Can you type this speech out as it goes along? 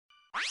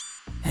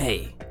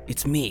Hey,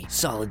 it's me,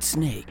 Solid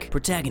Snake,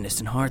 protagonist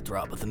and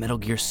heartthrob of the Metal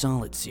Gear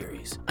Solid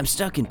series. I'm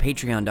stuck in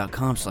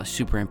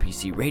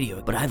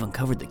patreon.com/supernpcradio, but I've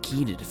uncovered the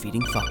key to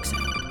defeating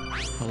Foxhound.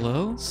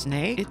 Hello?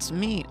 Snake? It's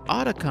me,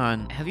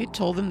 Otacon. Have you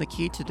told them the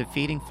key to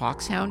defeating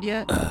Foxhound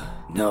yet?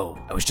 No,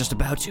 I was just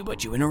about to,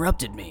 but you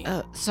interrupted me.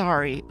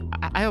 Sorry.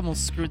 I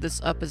almost screwed this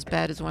up as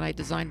bad as when I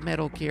designed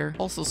Metal Gear.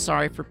 Also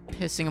sorry for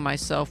pissing on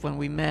myself when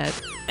we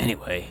met.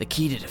 Anyway, the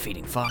key to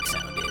defeating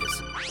Foxhound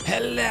is...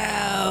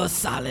 Hello,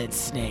 Solid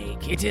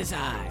Snake. It is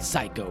I,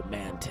 Psycho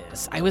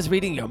Mantis. I was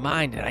reading your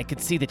mind and I could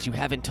see that you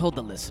haven't told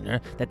the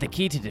listener that the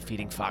key to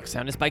defeating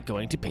Foxhound is by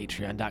going to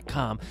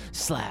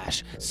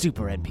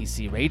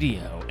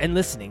patreon.com/SuperNPCRadio and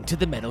listening to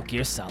the Metal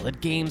Gear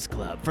Solid Games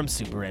Club from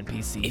Super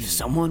NPC. If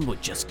someone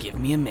would just give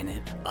me a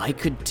minute, I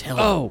could tell...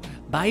 Oh,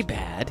 my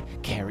bad.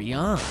 Carry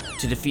on.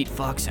 To defeat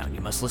Foxhound,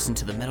 you must listen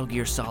to the Metal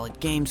Gear Solid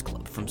Games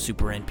Club from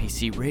Super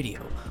NPC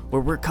Radio,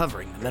 where we're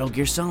covering the Metal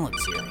Gear Solid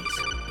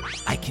series.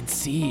 I can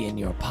see in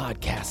your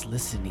podcast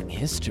listening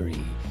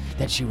history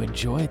that you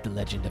enjoyed the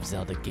Legend of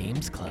Zelda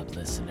Games Club,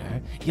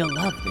 listener. You'll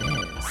love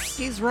this.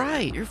 He's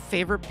right. Your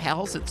favorite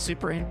pals at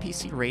Super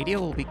NPC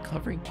Radio will be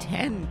covering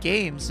 10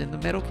 games in the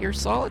Metal Gear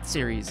Solid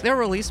series. They're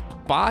released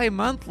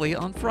bi-monthly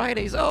on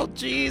Fridays. Oh,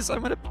 geez,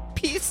 I'm gonna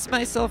piece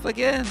myself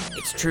again.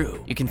 It's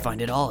true. You can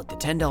find it all at the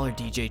 $10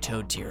 DJ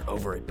Toad tier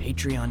over at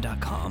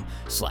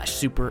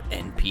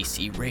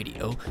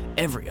patreon.com/SuperNPCRadio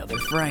every other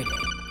Friday.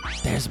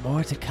 There's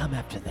more to come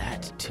after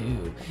that,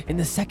 too. In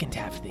the second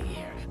half of the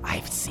year.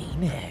 I've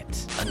seen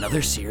it.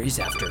 Another series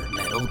after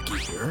Metal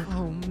Gear?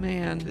 Oh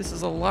man, this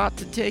is a lot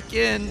to take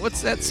in.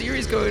 What's that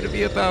series going to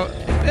be about?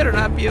 It better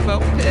not be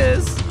about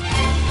piss.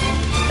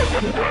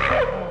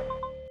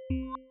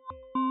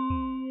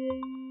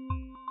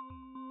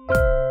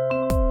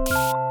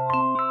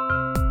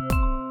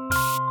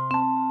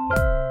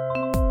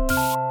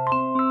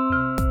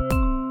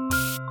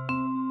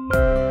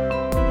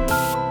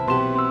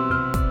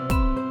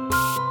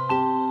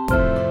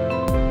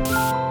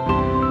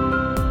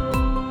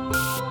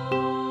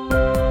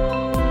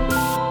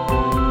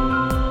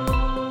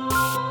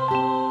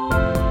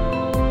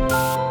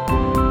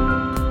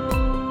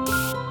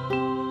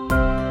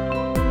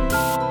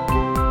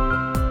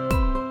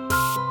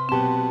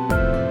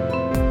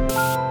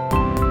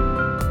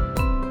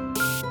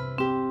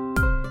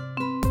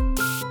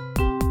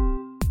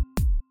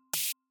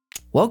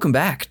 Welcome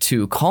back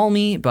to Call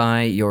Me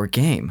By Your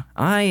Game.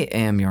 I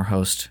am your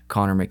host,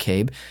 Connor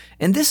McCabe,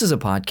 and this is a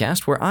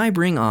podcast where I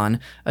bring on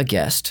a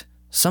guest,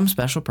 some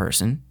special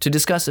person, to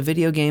discuss a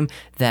video game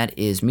that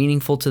is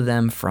meaningful to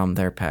them from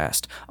their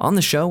past. On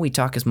the show, we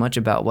talk as much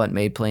about what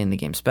made playing the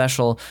game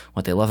special,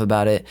 what they love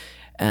about it,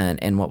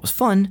 and what was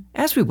fun,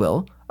 as we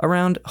will,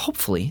 around,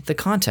 hopefully, the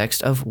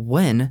context of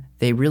when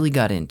they really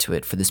got into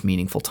it for this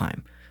meaningful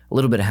time. A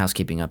little bit of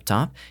housekeeping up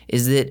top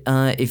is that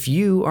if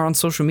you are on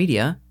social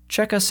media,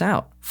 check us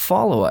out,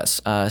 follow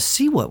us,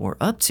 see what we're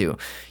up to.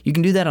 You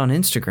can do that on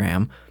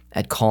Instagram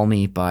at Call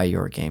Me By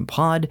Your Game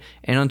Pod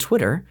and on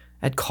Twitter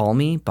at Call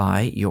Me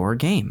By Your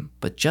Game,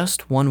 but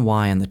just one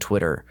Y on the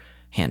Twitter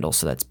handle,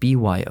 so that's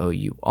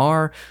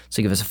BYOUR.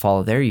 So give us a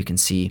follow there. You can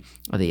see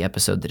the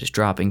episode that is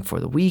dropping for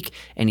the week,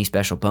 any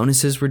special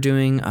bonuses we're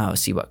doing,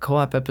 see what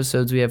co-op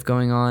episodes we have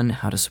going on,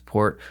 how to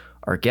support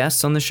our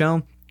guests on the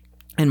show,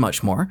 and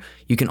much more.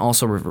 You can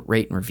also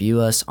rate and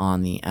review us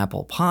on the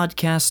Apple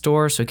Podcast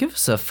Store, so give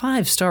us a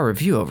 5-star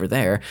review over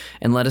there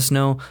and let us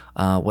know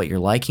what you're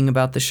liking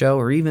about the show,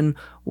 or even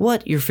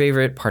what your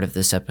favorite part of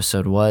this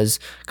episode was,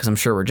 because I'm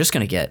sure we're just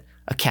going to get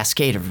a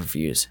cascade of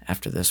reviews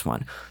after this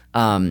one.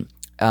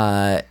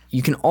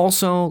 You can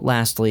also,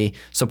 lastly,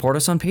 support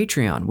us on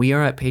Patreon. We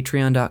are at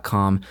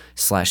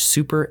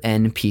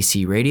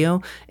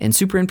patreon.com/SuperNPCRadio, and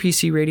Super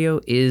NPC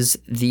Radio is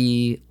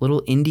the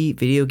little indie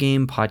video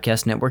game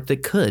podcast network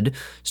that could,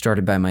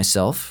 started by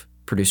myself,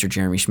 producer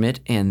Jeremy Schmidt,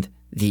 and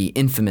the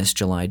infamous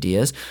July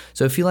Diaz.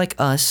 So if you like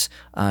us,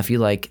 if you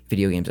like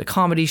Video Games a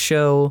Comedy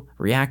Show,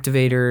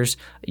 Reactivators,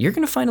 you're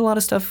going to find a lot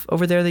of stuff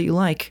over there that you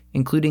like,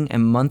 including a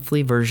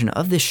monthly version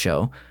of this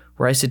show,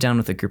 where I sit down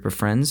with a group of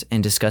friends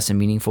and discuss a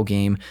meaningful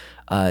game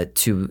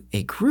to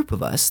a group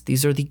of us.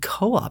 These are the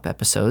co-op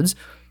episodes.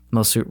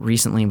 Most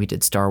recently, we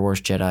did Star Wars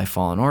Jedi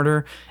Fallen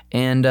Order,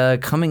 and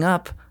coming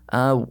up,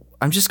 I'm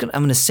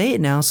gonna say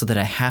it now so that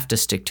I have to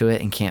stick to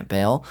it and can't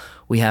bail.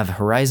 We have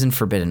Horizon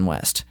Forbidden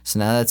West. So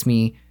now that's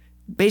me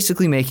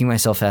basically making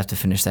myself have to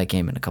finish that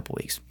game in a couple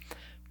weeks,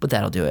 but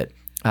that'll do it.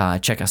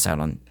 Check us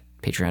out on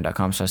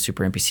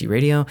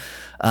patreon.com/SuperNPCRadio.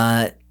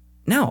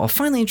 Now, I'll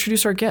finally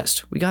introduce our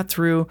guest. We got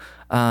through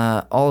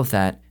all of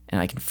that,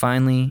 and I can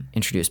finally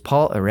introduce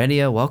Paul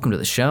Heredia. Welcome to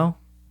the show.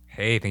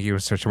 Hey, thank you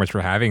so much for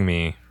having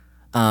me.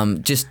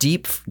 Just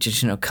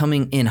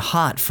coming in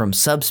hot from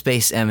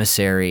Subspace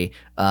Emissary.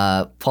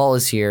 Paul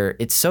is here.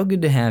 It's so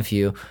good to have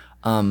you.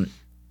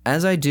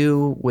 As I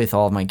do with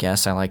all of my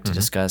guests, I like to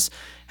discuss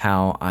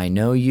how I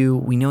know you.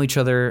 We know each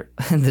other,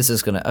 and this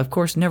is going to, of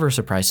course, never a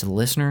surprise to the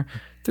listener,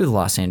 through the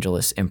Los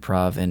Angeles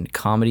improv and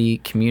comedy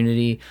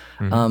community.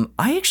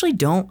 I actually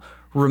don't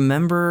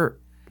remember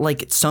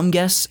like some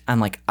guests, I'm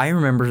like, I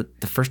remember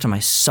the first time I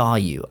saw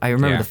you. I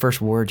remember Yeah. the first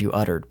word you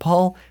uttered.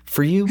 Paul,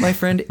 for you, my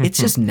friend, it's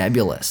just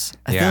nebulous.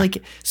 I feel Yeah.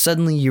 like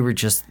suddenly you were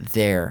just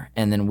there,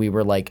 and then we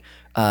were like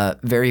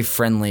very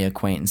friendly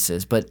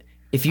acquaintances. But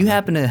if you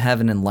happen to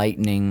have an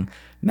enlightening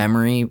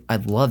memory,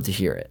 I'd love to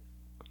hear it.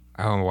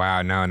 Oh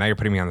wow, no! Now you're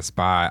putting me on the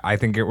spot. I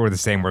think we're the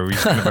same, where we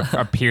just kind of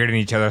appeared in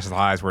each other's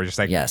lives. We're just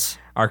like, Yes.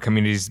 our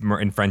communities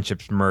and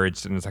friendships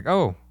merged, and it's like,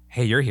 oh,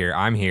 hey, you're here,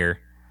 I'm here.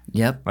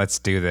 Yep. Let's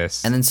do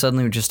this. And then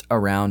suddenly we're just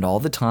around all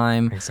the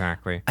time.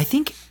 Exactly. I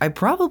think I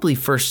probably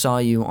first saw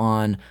you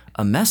on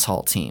a mess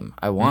hall team,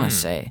 I want to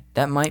say.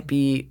 That might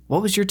be,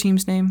 what was your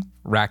team's name?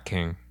 Rat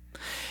King.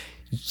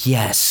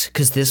 Yes,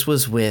 because this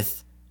was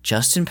with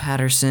Justin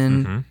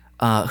Patterson.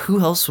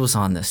 Who else was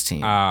on this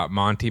team?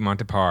 Monty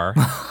Montepar.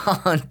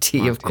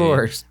 Monty, of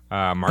course.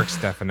 Mark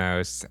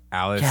Stefanos.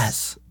 Alice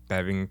Yes.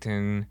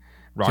 Bevington.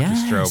 Rocky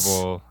Yes.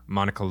 Strobel.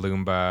 Monica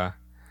Lumba.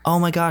 Oh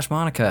my gosh,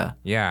 Monica.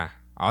 Yeah.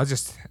 I'll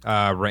just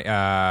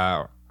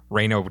Reno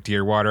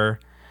Deerwater.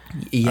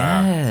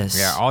 Yes.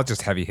 Yeah, all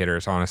just heavy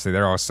hitters, honestly.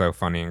 They're all so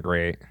funny and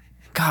great.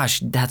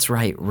 Gosh, that's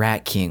right.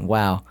 Rat King.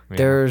 Wow.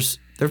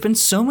 There've been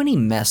so many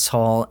mess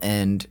hall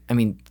and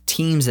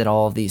teams at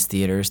all of these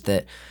theaters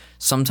that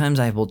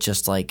sometimes I will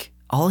just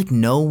I'll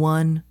know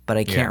one, but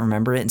I can't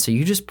remember it. And so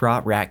you just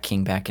brought Rat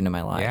King back into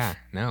my life. Yeah.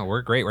 No,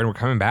 we're great. We're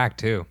coming back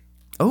too.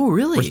 Oh,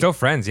 really? We're still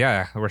friends.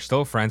 Yeah. We're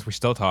still friends. We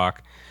still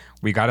talk.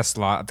 We got a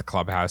slot at the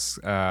clubhouse,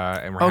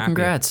 and we're happy.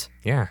 Congrats.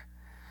 Yeah.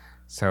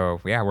 So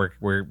yeah, we're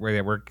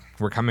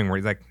coming.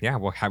 We're like, yeah,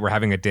 we're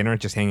having a dinner,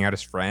 just hanging out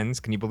as friends.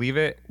 Can you believe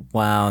it?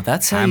 Wow,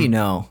 that's how you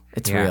know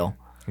it's Yeah, real.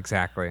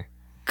 Exactly.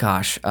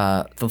 Gosh,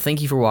 so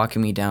thank you for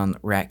walking me down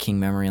Rat King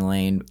memory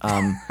lane.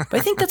 But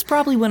I think that's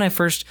probably when I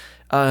first,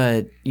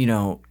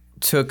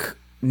 took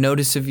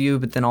notice of you.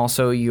 But then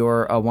also,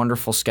 you're a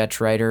wonderful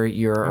sketch writer.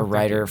 You're a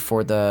writer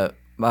for the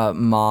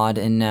Mod,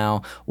 and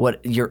now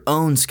your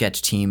own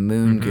sketch team,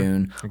 Moon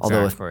Goon.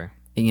 Although, Exactly.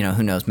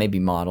 who knows? Maybe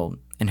Mod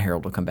and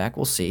Harold will come back.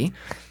 We'll see.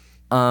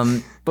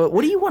 But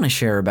what do you want to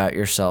share about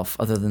yourself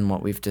other than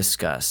what we've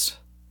discussed?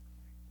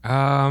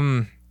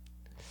 I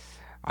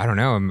don't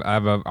know.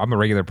 I'm a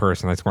regular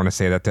person. I just want to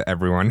say that to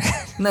everyone.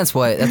 And that's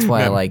why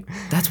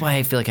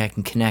I feel like I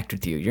can connect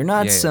with you. You're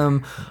not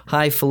some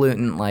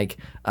highfalutin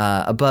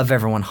above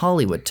everyone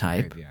Hollywood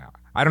type. Yeah.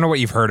 I don't know what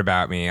you've heard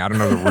about me. I don't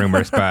know the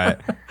rumors,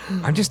 but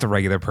I'm just a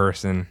regular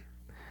person.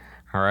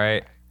 All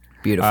right.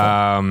 Beautiful.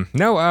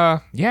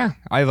 Yeah,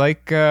 I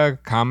like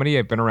comedy.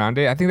 I've been around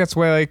it. I think that's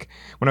why,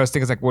 when I was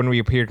thinking, when we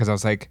appeared, because I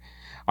was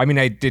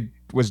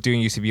was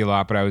doing UCB a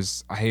lot, but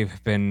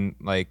I've been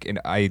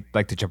I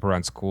like to jump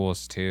around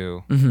schools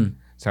too. Mm-hmm.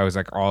 So I was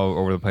all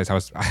over the place. I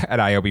was at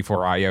IO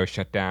before IO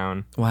shut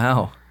down.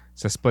 Wow.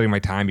 So splitting my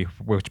time,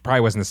 which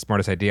probably wasn't the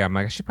smartest idea. I'm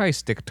like, I should probably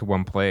stick to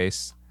one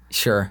place.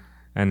 Sure.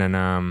 And then,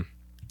 I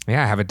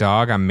have a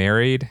dog. I'm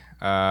married.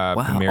 Wow.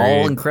 Been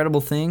married. All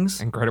incredible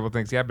things. Incredible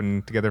things. Yeah, I've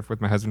been together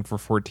with my husband for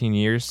 14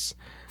 years.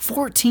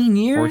 14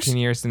 years? 14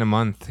 years in a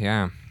month,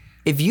 yeah.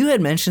 If you had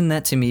mentioned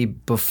that to me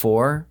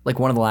before,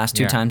 one of the last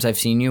two Yeah. times I've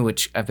seen you,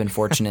 which I've been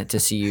fortunate to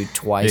see you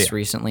twice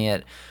recently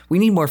we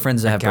need more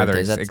friends that have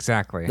birthdays. Gatherings,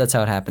 exactly. That's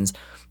how it happens.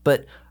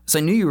 But so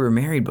I knew you were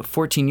married, but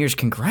 14 years.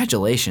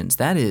 Congratulations.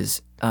 That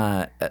is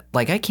I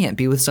can't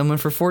be with someone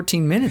for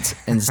 14 minutes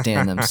and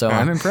stand them. So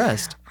I'm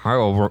impressed. All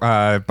right,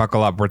 well,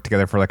 buckle up. We're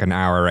together for an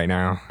hour right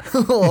now.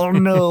 Oh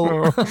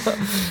no.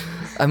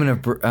 I'm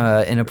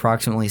gonna in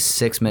approximately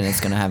 6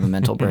 minutes gonna have a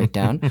mental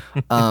breakdown.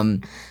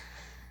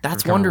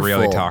 That's Become wonderful.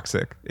 Really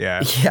toxic.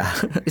 Yeah. Yeah,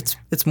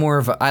 it's more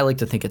of I like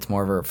to think it's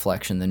more of a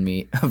reflection than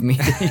me than you,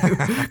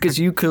 because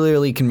you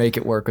clearly can make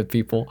it work with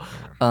people.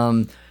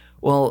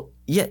 Well,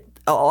 yeah.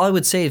 All I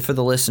would say for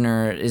the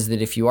listener is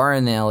that if you are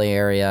in the LA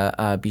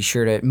area, be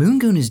sure to Moon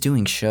Goon is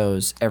doing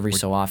shows every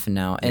so often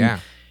now, and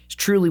it's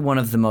truly one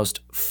of the most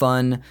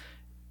fun,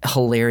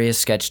 hilarious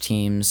sketch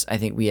teams I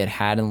think we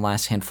had in the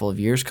last handful of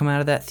years come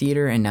out of that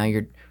theater, and now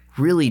you're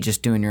really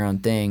just doing your own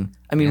thing.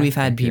 I mean, we've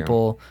had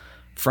people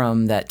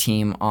from that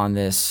team on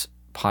this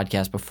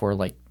podcast before,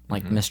 like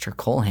Mr.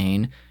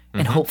 Colhane,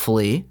 and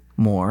hopefully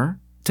more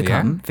to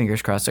come.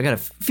 Fingers crossed. I got a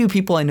few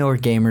people I know are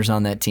gamers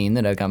on that team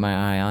that I've got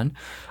my eye on.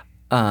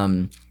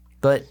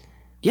 But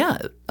yeah,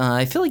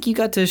 I feel like you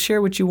got to share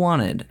what you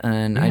wanted,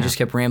 and I just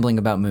kept rambling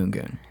about Moon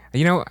Goon.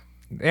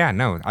 Yeah,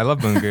 no, I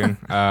love Moon Goon.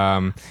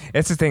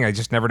 It's the thing, I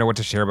just never know what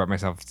to share about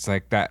myself. It's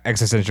like that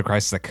existential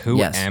crisis,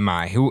 who am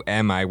I? Who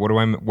am I? What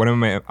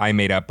am I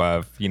made up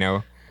of?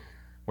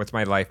 What's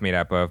my life made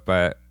up of?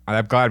 But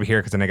I'm glad to be here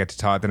because then I get to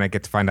talk, then I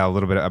get to find out a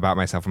little bit about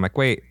myself. I'm like,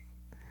 wait,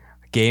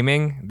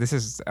 gaming, this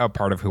is a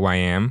part of who I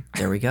am.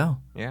 There we go.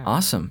 Yeah.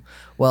 Awesome.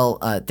 Well,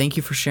 thank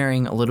you for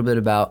sharing a little bit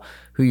about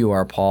who you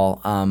are,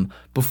 Paul.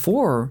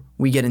 Before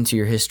we get into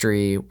your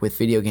history with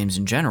video games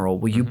in general,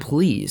 will you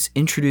please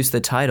introduce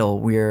the title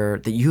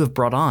that you have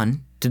brought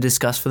on to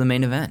discuss for the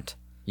main event?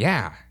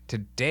 Yeah.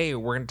 Today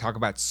we're going to talk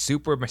about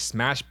Super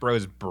Smash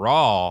Bros.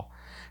 Brawl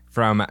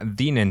from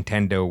the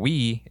Nintendo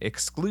Wii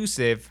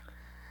exclusive.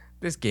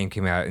 This game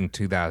came out in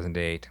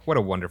 2008. What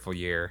a wonderful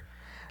year.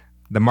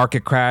 the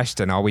market crashed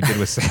and all we did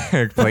was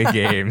play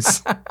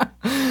games.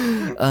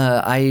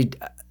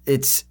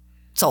 It's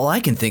all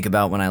I can think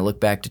about when I look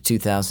back to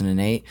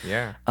 2008.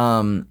 Yeah.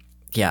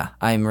 Yeah,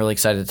 I'm really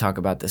excited to talk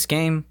about this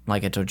game.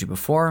 Like I told you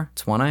before,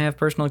 it's one I have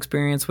personal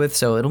experience with,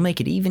 so it'll make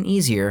it even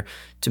easier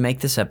to make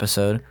this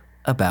episode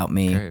about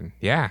me. Good.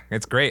 Yeah,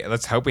 it's great.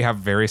 Let's hope we have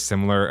very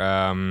similar,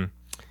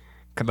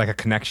 like a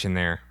connection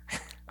there.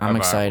 I'm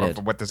excited.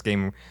 Of what this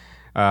game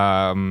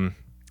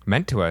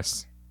meant to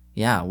us.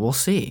 Yeah, we'll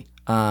see.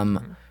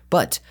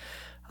 But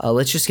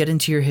let's just get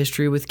into your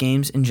history with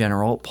games in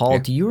general. Paul,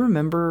 do you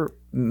remember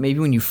maybe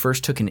when you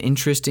first took an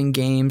interest in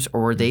games,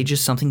 or were they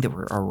just something that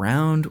were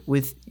around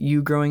with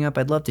you growing up?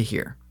 I'd love to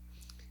hear.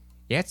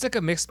 Yeah, it's like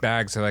a mixed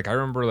bag. So like I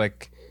remember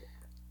like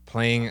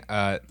playing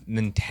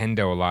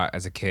Nintendo a lot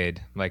as a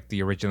kid, like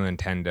the original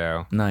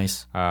Nintendo.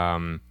 Nice.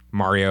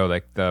 Mario,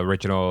 like the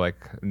original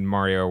like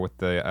Mario with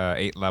the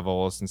 8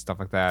 levels and stuff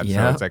like that.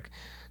 Yeah. So it's like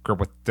grew up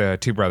with the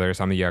 2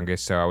 brothers. I'm the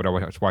youngest, so I would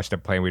always watch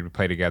them play and we would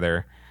play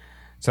together.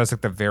 So it's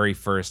like the very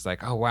first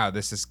like, oh wow,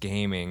 this is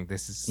gaming.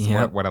 This is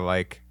what I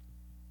like.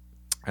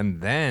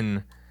 And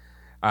then,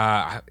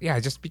 I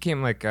just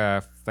became like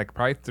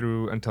probably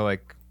through until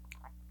like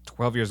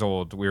 12 years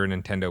old, we were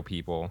Nintendo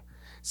people.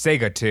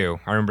 Sega too.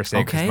 I remember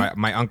Sega. Okay.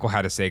 My uncle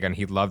had a Sega and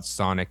he loved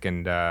Sonic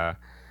and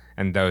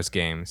those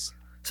games.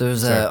 So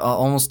there's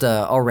almost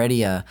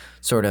already a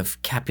sort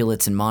of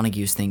Capulets and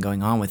Montagues thing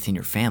going on within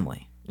your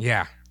family.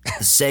 Yeah.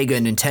 The Sega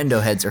and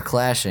Nintendo heads are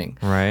clashing.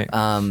 Right.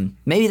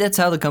 Maybe that's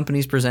how the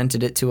companies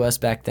presented it to us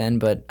back then,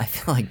 but I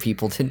feel like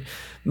people didn't.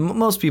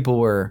 Most people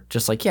were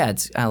just like, yeah,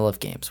 I love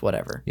games,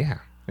 whatever. Yeah,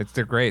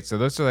 they're great. So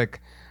those are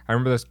like, I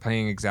remember those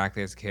playing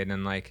exactly as a kid,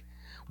 and like,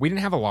 we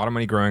didn't have a lot of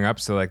money growing up,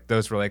 so like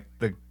those were like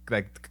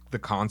the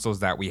consoles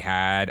that we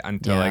had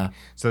until like,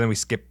 so then we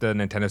skipped the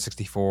Nintendo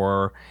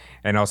 64,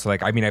 and also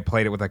like, I mean, I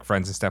played it with like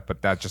friends and stuff,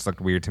 but that just looked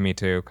weird to me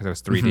too because it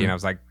was 3D, and I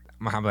was like.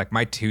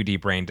 My 2D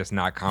brain does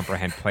not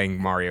comprehend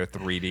playing Mario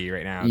 3D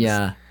right now.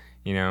 Yeah.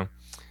 You know?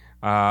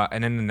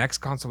 And then the next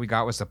console we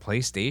got was the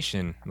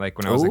PlayStation. Like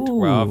when I was like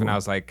 12, and I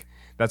was like,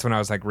 that's when I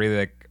was like really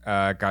like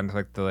got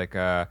into like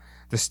the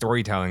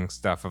storytelling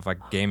stuff of like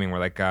gaming, where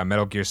like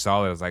Metal Gear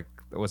Solid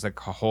was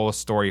like a whole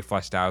story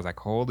fleshed out. I was like,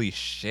 holy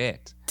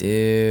shit.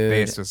 Dude.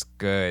 This was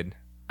good.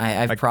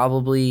 I've like,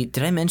 probably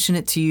did I mention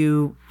it to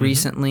you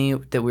recently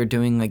that we're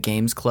doing a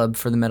games club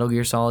for the Metal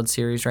Gear Solid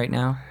series right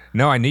now?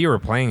 No, I knew you were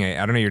playing it.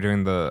 I don't know you're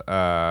doing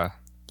the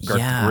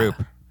group.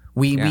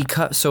 We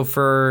cut so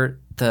for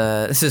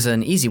this is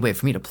an easy way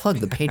for me to plug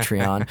the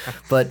Patreon,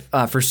 but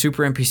for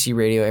Super NPC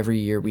Radio every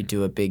year we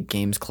do a big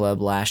games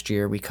club. Last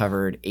year we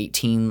covered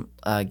 18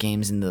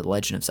 games in the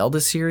Legend of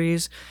Zelda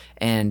series,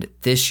 and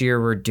this year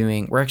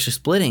we're actually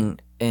splitting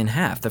in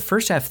half. The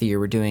first half of the year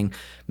we're doing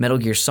Metal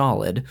Gear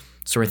Solid.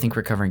 So I think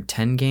we're covering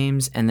 10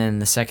 games, and then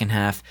the second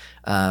half,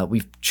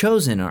 we've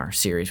chosen our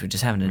series. We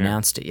just haven't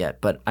announced it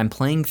yet. But I'm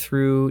playing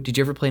through. Did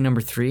you ever play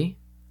number 3?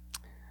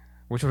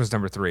 Which one was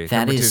number 3?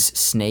 That number is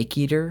Snake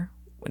Eater.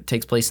 It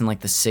takes place in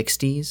like the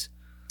 60s.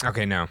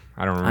 Okay, no,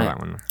 I don't remember that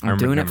one. I'm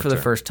doing it for the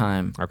first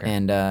time,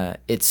 and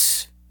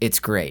it's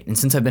great. And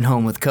since I've been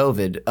home with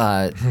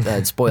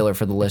COVID, spoiler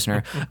for the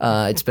listener,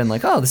 it's been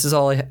like, oh, this is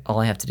all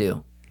I have to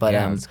do. But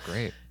that's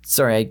great.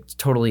 Sorry, I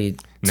totally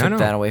took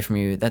that away from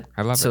you.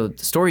 I love it. So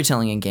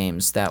storytelling in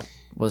games, that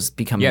was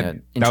becoming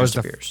an interest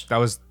of yours. That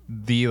was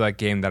the like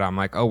game that I'm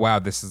like, oh wow,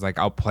 this is like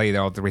I'll play that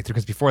all the way through.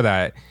 Because before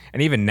that,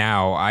 and even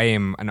now, I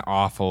am an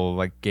awful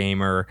like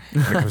gamer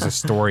when it comes to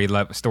story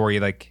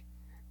like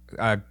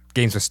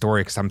games with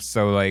story. Because I'm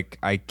so like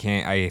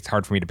it's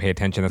hard for me to pay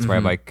attention. That's why I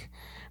like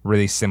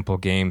really simple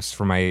games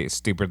for my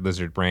stupid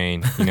lizard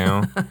brain. You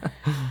know.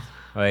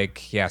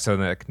 Like, yeah, so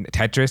the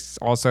Tetris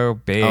also,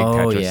 big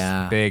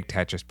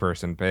Tetris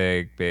person,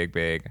 big.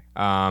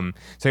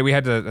 So we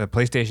had the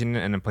PlayStation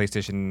and the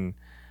PlayStation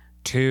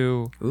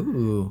 2.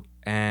 Ooh.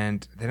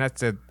 And then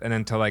and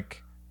until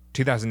like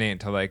 2008,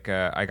 until like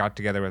I got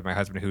together with my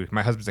husband,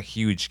 my husband's a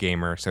huge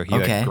gamer, so he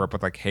like grew up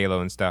with like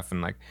Halo and stuff,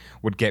 and like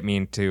would get me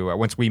into,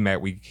 once we met,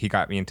 he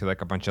got me into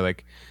like a bunch of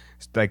like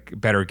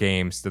better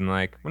games than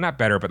like, well, not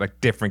better, but like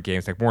different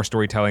games, like more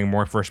storytelling,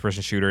 more first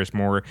person shooters,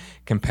 more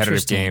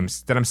competitive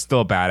games that I'm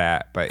still bad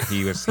at. But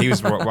he was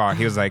wow,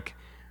 he was like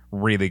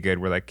really good.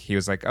 Where like he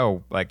was like,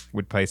 oh, like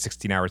would play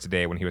 16 hours a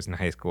day when he was in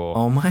high school.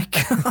 Oh my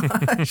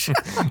gosh.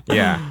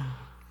 Yeah.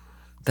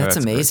 That's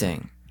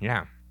amazing.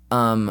 Great.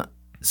 Yeah.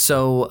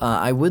 So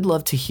I would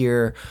love to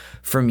hear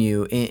from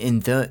you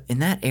in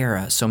that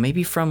era. So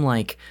maybe from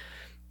like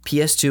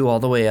PS2 all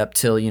the way up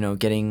till,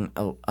 getting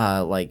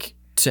like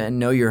to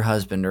know your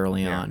husband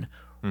early on.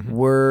 Mm-hmm.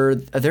 Are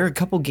there a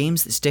couple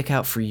games that stick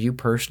out for you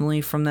personally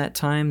from that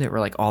time that were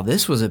like, oh,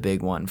 this was a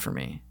big one for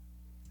me?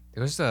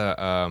 There was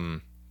a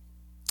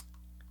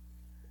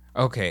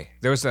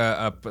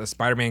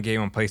Spider-Man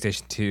game on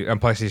PlayStation 2, on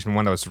PlayStation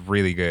 1 that was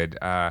really good.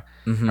 I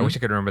wish I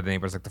could remember the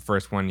name, but it was like the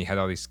first one. You had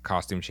all these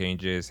costume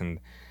changes, and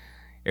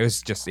it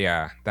was just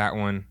that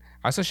one.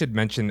 I also should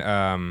mention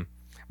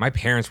my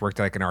parents worked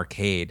at like an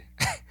arcade.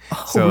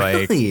 So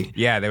really? Like,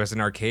 yeah, there was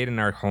an arcade in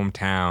our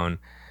hometown.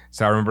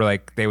 So I remember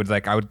like they would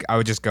like I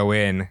would just go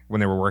in when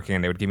they were working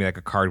and they would give me like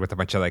a card with a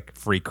bunch of like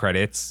free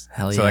credits.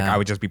 Hell So like yeah. I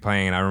would just be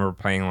playing, and I remember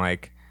playing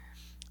like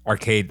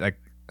arcade, like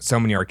so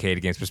many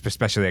arcade games,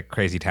 especially like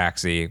Crazy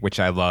Taxi, which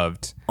I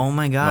loved. Oh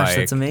my gosh, Like,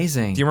 that's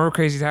amazing. Do you remember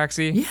Crazy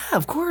Taxi? Yeah,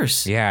 of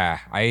course. Yeah,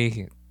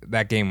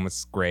 that game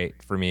was great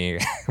for me.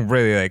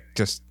 Really like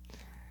just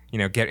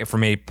get it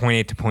from point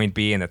A to point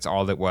B, and that's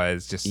all it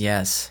was. Just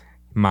Yes.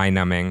 mind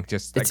numbing.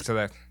 Just like It's- so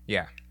that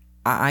yeah.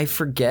 I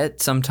forget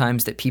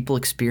sometimes that people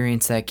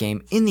experience that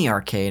game in the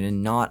arcade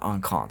and not on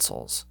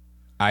consoles.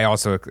 I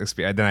also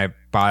then I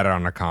bought it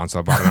on a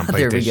console, bought it on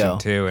There we go. PlayStation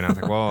 2, and I was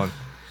like, well,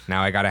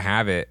 now I gotta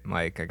have it.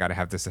 Like I gotta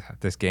have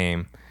this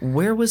game.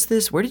 Where was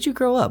this? Where did you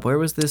grow up? Where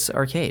was this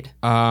arcade?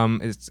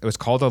 It was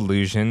called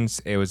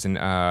Illusions. It was in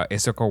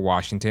Issaquah,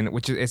 Washington,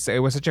 which it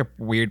was such a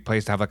weird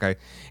place to have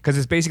because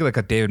it's basically like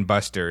a Dave and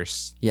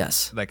Buster's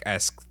Yes. like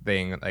esque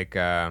thing, like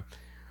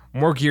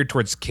more geared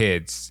towards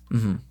kids.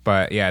 Mm-hmm.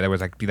 But yeah, there was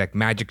like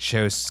magic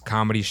shows,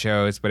 comedy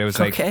shows, but it was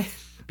like Okay.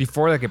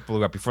 before like it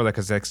blew up. Before like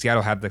because like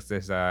Seattle had this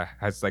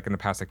has like in the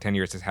past like 10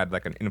 years has had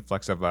like an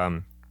influx of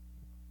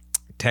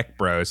tech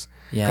bros.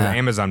 Yeah. Because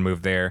Amazon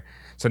moved there.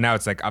 So now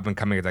it's like up and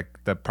coming. Like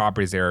the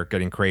properties there are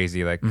getting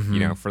crazy. Like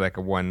for like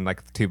a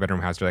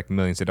 2-bedroom house, they're like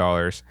millions of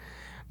dollars.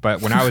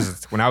 But when I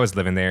was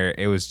living there,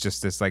 it was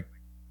just this like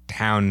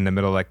town in the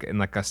middle, like in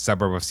like a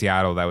suburb of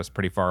Seattle that was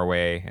pretty far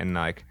away and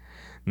like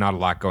not a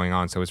lot going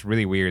on. So it's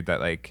really weird that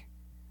like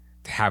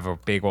to have a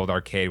big old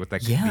arcade with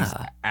like these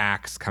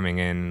acts coming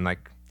in,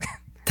 like,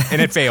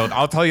 and it failed.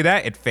 I'll tell you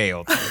that it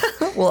failed.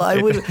 Well,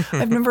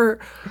 I've never,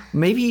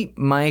 maybe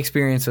my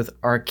experience with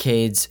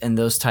arcades and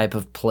those type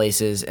of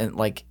places and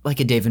like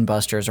a Dave and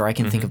Buster's, or I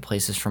can think of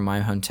places from my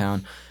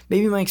hometown,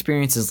 maybe my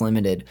experience is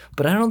limited,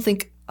 but I don't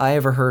think I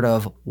ever heard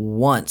of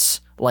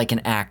once like an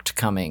act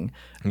coming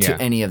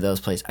to any of those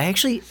places.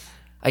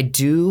 I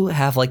do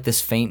have like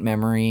this faint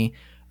memory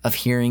of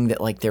hearing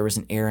that like there was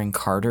an Aaron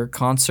Carter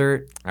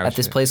concert at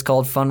this place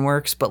called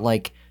Funworks, but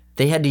like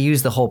they had to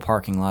use the whole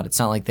parking lot. It's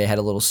not like they had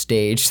a little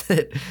stage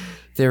that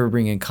they were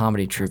bringing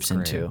comedy troops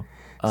into.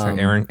 So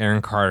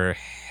Aaron Carter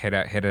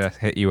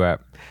hit you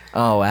up.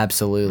 Oh,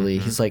 absolutely.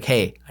 He's like,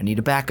 hey, I need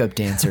a backup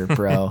dancer,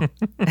 bro.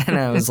 And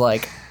I was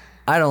like,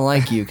 I don't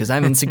like you because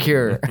I'm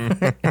insecure.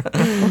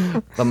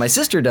 But my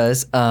sister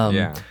does.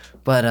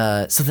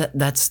 But so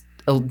that's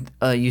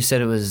you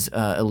said it was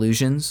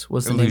Illusions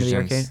was the name of the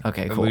arcade?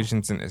 Okay, cool.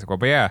 Illusions and Issaquah.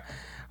 But yeah,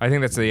 I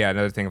think that's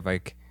another thing of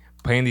like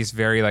playing these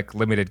very like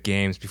limited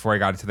games before I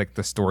got into like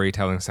the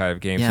storytelling side of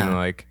games,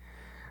 like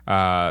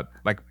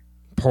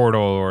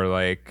Portal or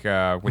like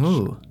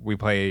which we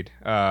played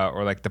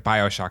or like the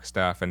BioShock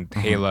stuff and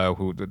Halo,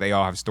 who they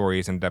all have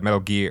stories, and Metal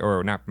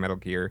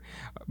Gear,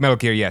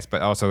 yes,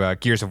 but also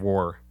Gears of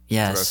War.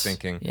 Yes. That's what I was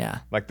thinking. Yeah.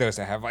 Like those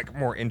that have like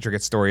more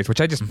intricate stories,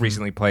 which I just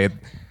recently played.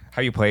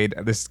 Have you played?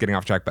 This is getting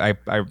off track, but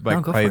I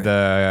played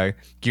the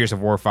Gears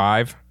of War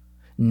 5.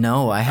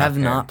 No, I have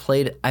not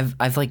played.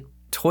 I've like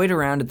toyed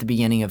around at the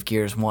beginning of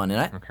Gears 1,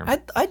 and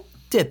I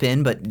dip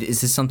in, but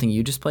is this something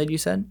you just played, you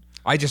said?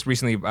 I just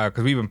recently,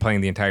 because we've been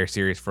playing the entire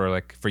series for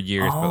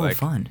years, but like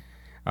fun.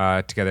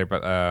 Together,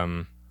 but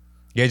I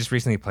just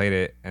recently played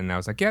it, and I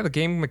was like, yeah, the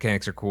game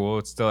mechanics are cool.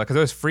 It's still because it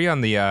was free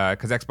on the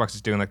because Xbox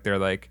is doing like their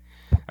like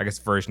I guess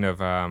version of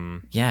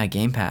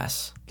Game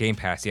Pass. Game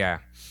Pass, yeah.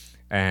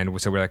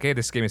 And so we're like, hey,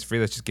 this game is free.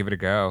 Let's just give it a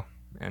go.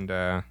 And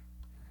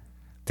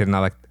did not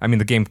like. I mean,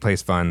 the gameplay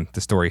is fun.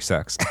 The story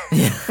sucks.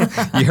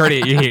 You heard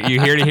it.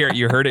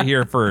 You heard it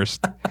here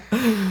first.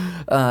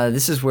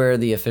 This is where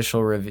the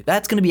official review.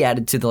 That's going to be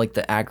added to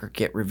the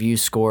aggregate review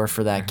score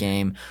for that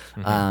game.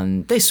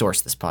 They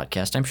source this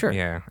podcast, I'm sure.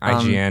 Yeah,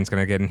 IGN's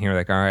going to get in here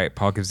like, all right,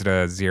 Paul gives it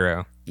a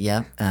 0.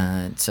 Yeah,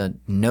 it's a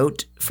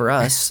note for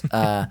us.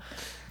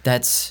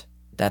 That's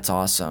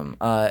awesome.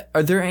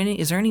 Is there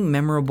any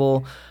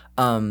memorable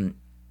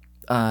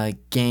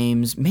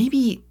games?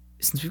 Maybe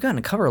since we've gotten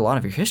to cover a lot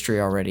of your history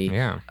already.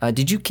 Yeah.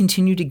 Did you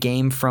continue to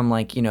game from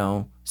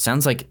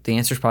sounds like the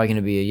answer is probably going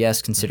to be a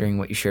yes, considering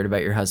what you shared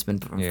about your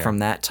husband from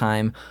that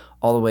time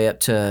all the way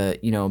up to,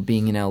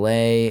 being in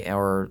LA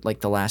or like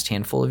the last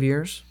handful of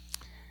years?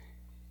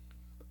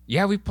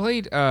 Yeah, we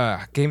played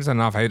games on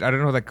and off. I don't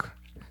know, like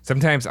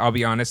sometimes I'll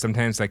be honest,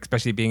 sometimes like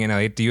especially being in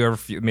LA, do you ever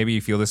maybe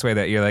you feel this way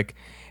that you're like,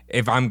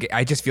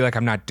 I just feel like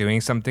I'm not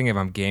doing something if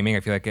I'm gaming.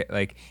 I feel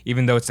like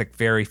even though it's like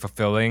very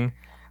fulfilling,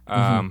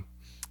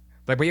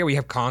 but yeah, we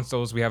have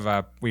consoles. We have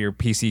we're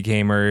PC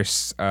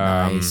gamers.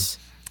 Nice.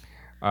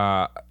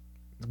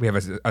 We have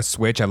a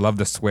Switch. I love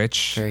the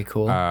Switch. Very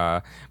cool.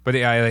 But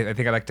yeah, I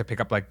think I like to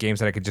pick up like games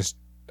that I could just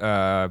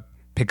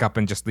pick up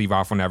and just leave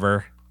off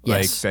whenever.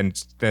 Yes. Like,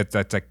 and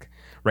that's like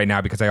right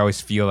now, because I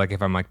always feel like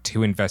if I'm like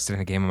too invested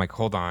in a game, I'm like,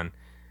 hold on,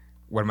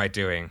 what am I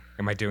doing?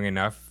 Am I doing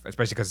enough?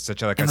 Especially because it's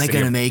such a like. Am a I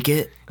gonna make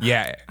it?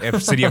 Yeah, a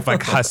city of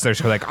like hustlers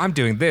who are like, I'm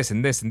doing this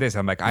and this and this.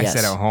 I'm like, I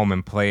sat at home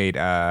and played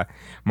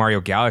Mario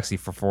Galaxy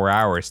for 4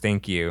 hours.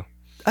 Thank you.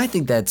 I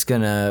think that's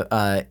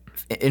gonna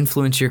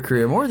influence your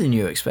career more than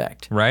you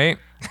expect. Right?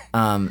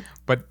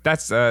 But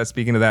that's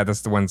speaking of that,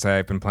 that's the ones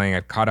I've been playing.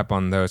 I've caught up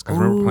on those because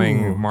we were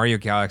playing Mario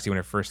Galaxy when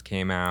it first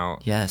came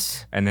out.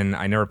 Yes. And then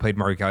I never played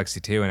Mario Galaxy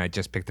 2, and I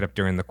just picked it up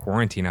during the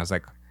quarantine. I was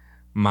like,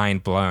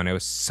 mind blown. It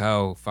was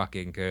so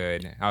fucking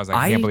good. I was like,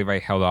 I can't believe I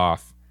held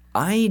off.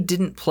 I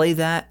didn't play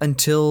that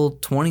until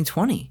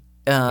 2020.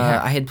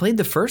 I had played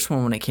the first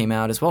one when it came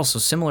out as well, so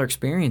similar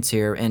experience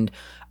here. And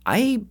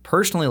I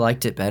personally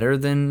liked it better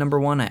than number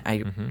one.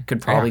 I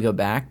could probably go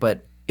back,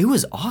 but it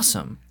was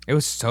awesome. It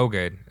was so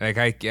good. Like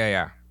Like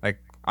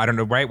I don't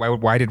know, right?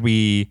 Why did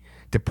we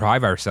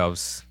deprive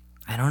ourselves?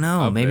 I don't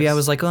know. Maybe I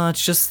was like, oh,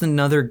 it's just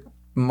another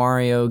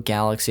Mario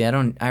Galaxy. I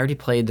already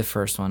played the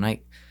first one.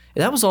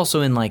 That was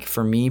also in, like,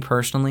 for me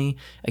personally,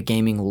 a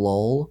gaming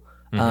lull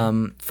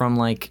from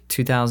like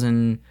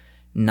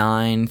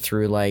 2009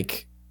 through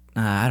like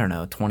I don't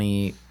know,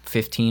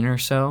 2015 or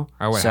so.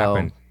 Oh, what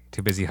happened?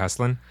 Too busy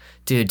hustling?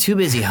 Dude, too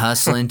busy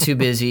hustling, too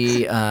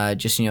busy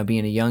just,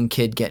 being a young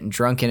kid getting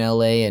drunk in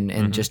LA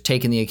and just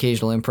taking the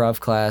occasional improv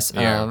class.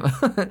 Yeah.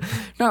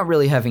 Not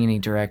really having any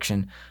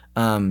direction.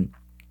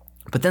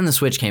 But then the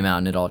Switch came out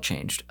and it all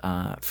changed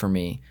for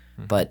me.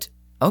 But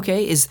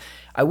okay,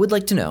 I would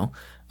like to know.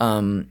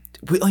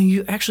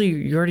 You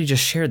already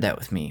just shared that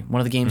with me.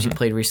 One of the games you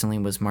played recently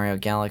was Mario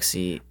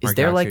Galaxy. Is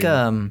there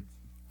Galaxy.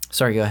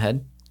 Sorry, go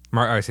ahead.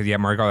 I said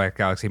Mario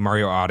Galaxy,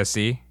 Mario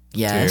Odyssey.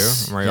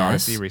 Yes. Too. Mario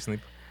Odyssey recently.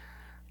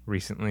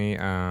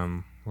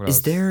 What else?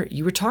 Is there?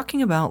 You were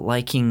talking about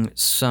liking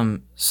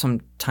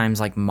sometimes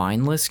like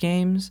mindless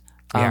games.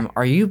 Yeah.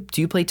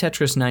 Do you play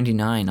Tetris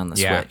 99 on the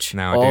Switch?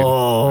 No, dude.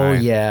 Oh,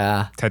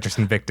 yeah. Tetris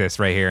Invictus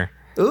right here.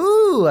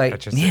 Ooh,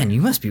 man,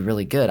 you must be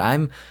really good.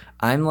 I'm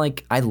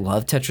like, I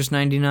love Tetris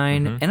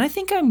 99, and I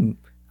think I'm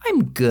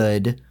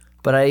good,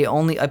 but I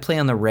play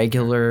on the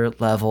regular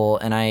level,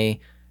 and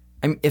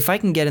if I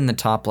can get in the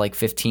top like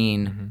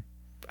 15,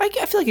 I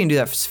feel like I can do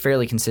that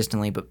fairly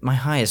consistently. But my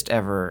highest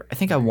ever, I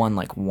think I won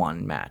like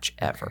one match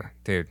ever.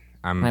 Dude,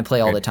 and I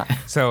play all the time.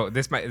 So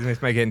this might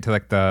get into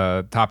like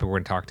the topic we're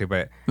gonna talk to,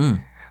 but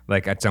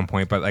like at some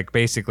point. But like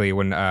basically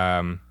when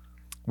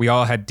we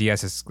all had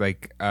DSs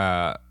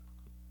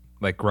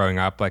like growing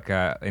up like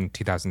in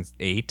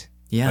 2008.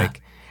 Yeah.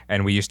 Like,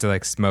 and we used to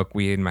like smoke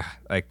weed in my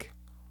like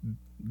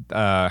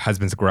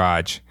husband's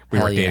garage. We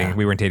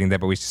weren't dating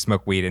that, but we used to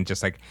smoke weed and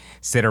just like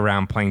sit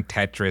around playing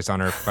Tetris on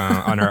our phone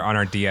on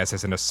our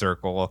DSs in a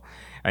circle,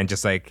 and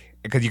just like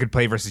because you could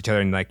play versus each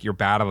other and like you're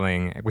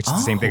battling, which is the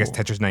same thing as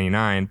Tetris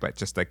 99, but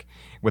just like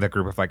with a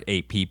group of like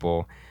 8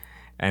 people.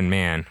 And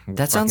man,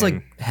 that sounds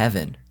like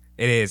heaven.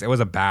 It is. It was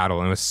a battle,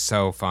 and it was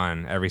so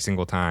fun every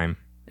single time.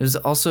 It was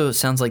also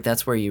sounds like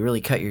that's where you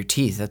really cut your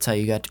teeth. That's how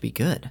you got to be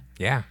good.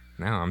 Yeah.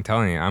 No, I'm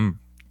telling you,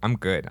 I'm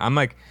good. I'm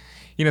like,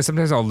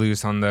 sometimes I'll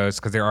lose on those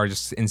because there are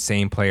just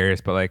insane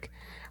players. But like,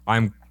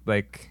 I'm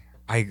like,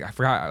 I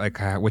forgot like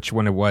which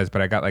one it was,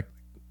 but I got like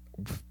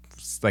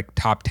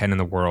top 10 in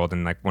the world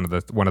in like one of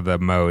the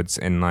modes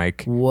in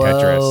like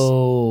Tetris.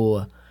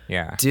 Whoa,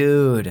 yeah,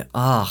 dude.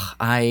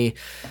 I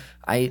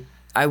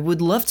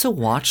would love to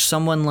watch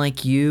someone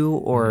like you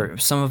or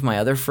some of my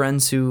other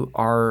friends who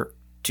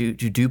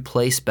do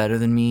place better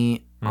than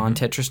me on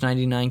Tetris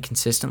 99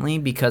 consistently,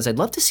 because I'd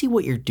love to see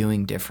what you're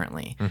doing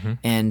differently.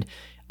 And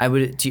I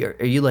would. Do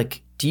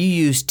you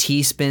use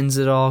T-spins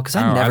at all? Because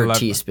I'm never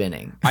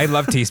T-spinning. I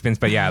love T-spins,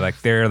 but yeah,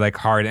 like they're like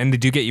hard, and they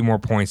do get you more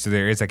points. So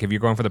there is like if you're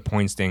going for the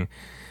points thing,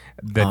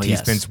 the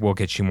T-spins will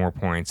get you more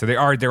points. So there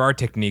are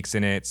techniques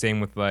in it.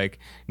 Same with like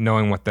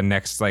knowing what the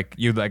next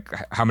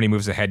how many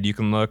moves ahead you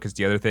can look is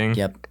the other thing.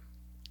 Yep.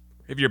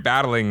 If you're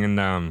battling in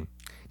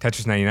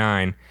Tetris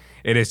 99,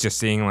 it is just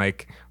seeing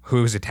like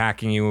who's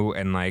attacking you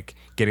and like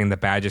getting the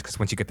badges, because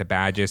once you get the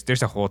badges,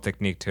 there's a whole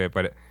technique to it.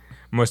 But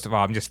most of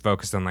all, I'm just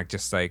focused on like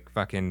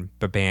fucking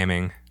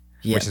babamming,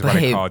 which is what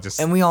I call just.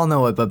 And we all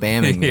know what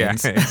babamming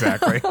means. Yeah,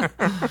 exactly.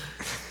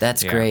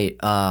 That's great.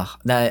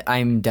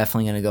 I'm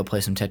definitely gonna go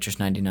play some Tetris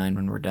 99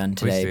 when we're done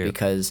today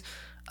because,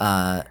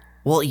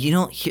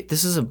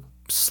 this is a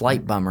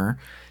slight bummer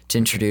to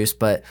introduce,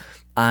 but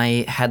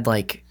I had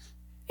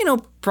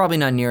probably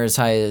not near as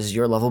high as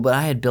your level, but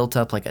I had built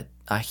up like a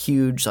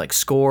huge like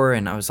score,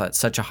 and I was at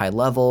such a high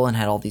level and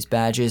had all these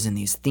badges and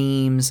these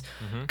themes,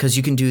 because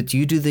you can do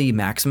you do the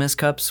Maximus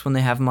Cups when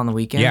they have them on the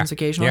weekends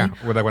occasionally?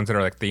 Yeah, with the ones that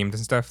are like themed and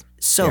stuff.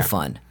 So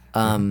fun.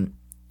 And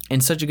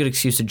such a good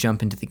excuse to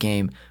jump into the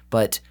game.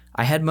 But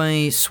I had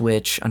my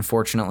Switch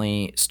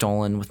unfortunately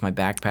stolen with my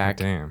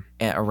backpack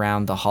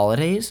around the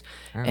holidays.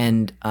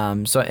 And I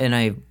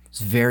was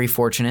very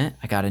fortunate.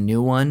 I got a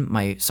new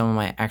one. Some of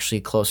my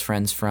actually close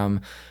friends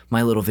from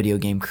my little video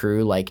game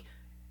crew, like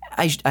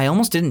I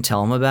almost didn't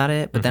tell them about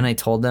it, but then I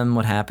told them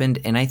what happened,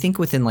 and I think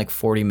within like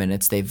 40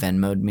 minutes they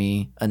Venmo'd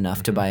me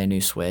enough to buy a new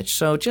Switch.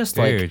 So just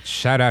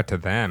shout out to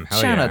them.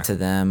 Shout out to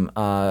them.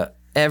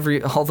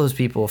 All those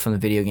people from the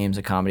Video Games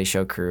and Comedy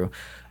Show crew.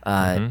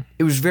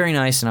 It was very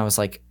nice, and I was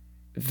like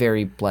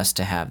very blessed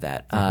to have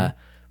that.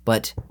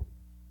 But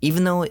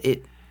even though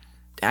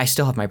I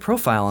still have my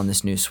profile on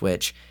this new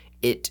Switch,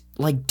 it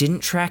like didn't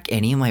track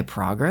any of my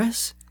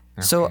progress.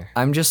 So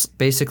I'm just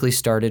basically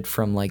started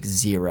from like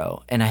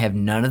 0, and I have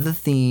none of the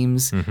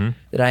themes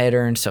that I had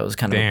earned, so it was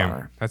kind of a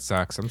bummer. That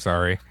sucks. I'm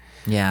sorry.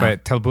 Yeah.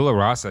 But Tabula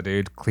Rasa,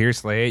 dude, clear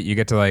slate. You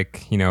get to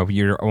like, now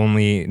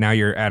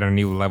you're at a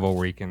new level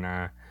where you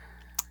can,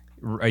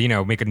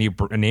 make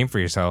a name for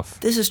yourself.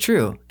 This is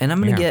true, and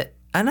I'm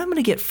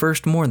gonna get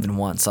first more than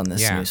once on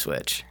this new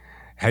Switch.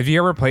 Have you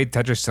ever played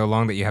Tetris so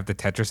long that you have the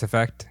Tetris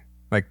effect?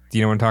 Like, do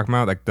you know what I'm talking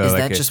about? Like is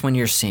that just when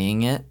you're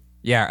seeing it?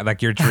 Yeah,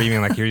 like you're dreaming,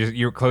 like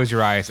you close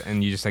your eyes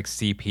and you just like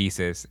see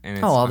pieces, and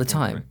it's all the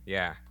time.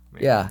 Yeah.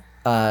 Man.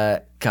 Yeah.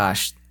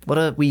 Gosh,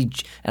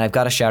 and I've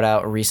got to shout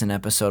out a recent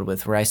episode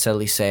with Raisa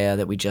Licea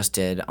that we just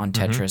did on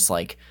Tetris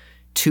like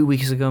 2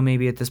 weeks ago,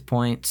 maybe at this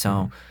point.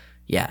 So,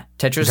 yeah,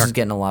 Tetris is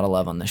getting a lot of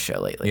love on this show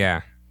lately.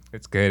 Yeah,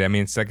 it's good. I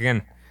mean, it's like,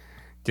 again,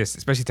 just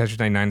especially Tetris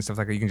 99 and stuff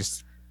like that. You can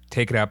just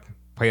take it up,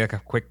 play like a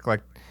quick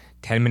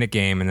 10-minute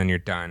game, and then you're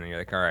done, and you're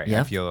like, all right,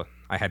 I feel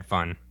I had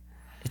fun.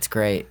 It's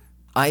great.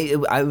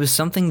 I was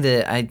something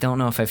that I don't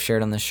know if I've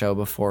shared on the show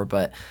before,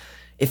 but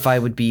if I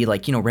would be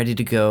ready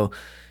to go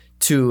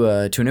to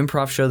an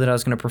improv show that I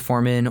was going to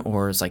perform in,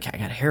 or it's like I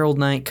got Herald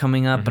Night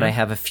coming up, but I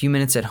have a few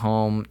minutes at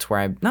home to where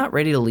I'm not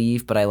ready to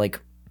leave, but I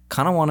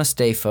kind of want to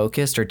stay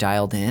focused or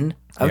dialed in,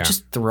 I would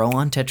just throw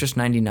on Tetris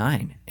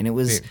 99, and it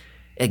was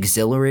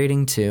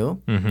exhilarating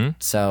too.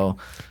 So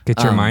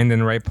get your mind in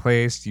the right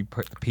place. You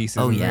put the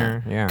pieces in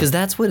there. Yeah, because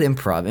that's what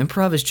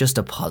improv is just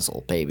a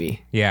puzzle,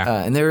 baby.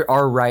 Yeah, and there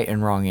are right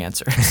and wrong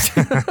answers.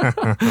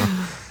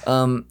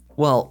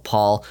 Well,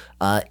 Paul,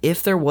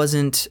 if there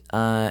wasn't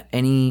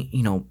any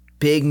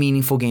big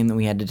meaningful game that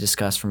we had to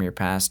discuss from your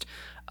past,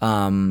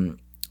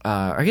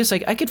 I guess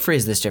I could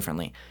phrase this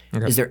differently.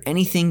 Okay. Is there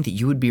anything that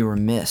you would be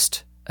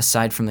remiss,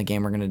 aside from the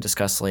game we're going to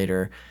discuss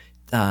later,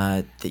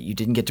 that you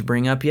didn't get to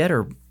bring up yet,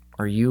 or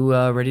are you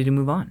ready to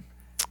move on?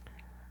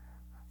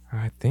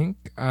 I think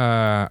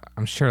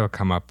I'm sure it'll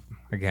come up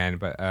again,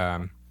 but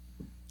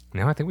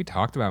no, I think we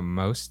talked about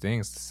most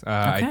things. Okay.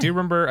 I do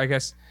remember, I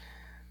guess,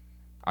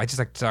 I just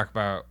like to talk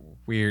about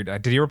weird.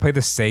 Did you ever play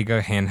the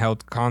Sega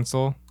handheld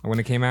console when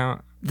it came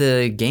out?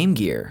 The Game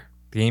Gear.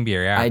 The Game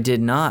Gear, yeah. I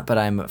did not, but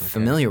I'm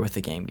familiar with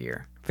the Game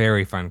Gear.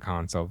 Very fun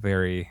console.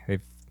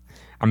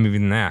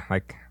 Even that.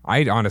 Like,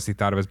 I honestly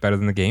thought it was better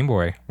than the Game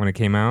Boy when it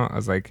came out. I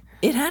was like,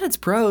 it had its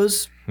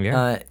pros.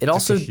 Yeah. It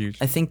also,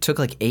 I think, took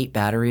 8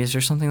 batteries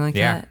or something like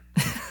that.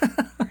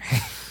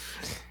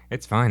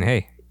 It's fine.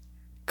 Hey.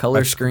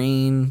 Color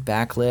screen,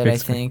 backlit, I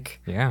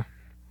think. Yeah.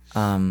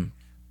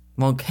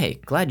 Well, hey,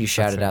 glad you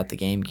shouted out the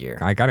Game Gear.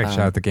 I gotta shout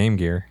out the Game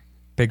Gear.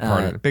 Big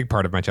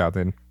part of my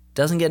childhood.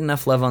 Doesn't get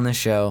enough love on this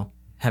show.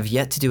 Have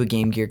yet to do a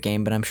Game Gear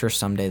game, but I'm sure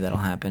someday that'll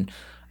happen.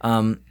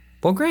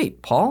 Well,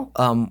 great, Paul.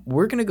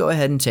 We're going to go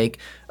ahead and take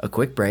a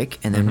quick break,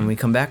 and then when we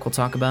come back, we'll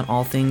talk about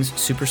all things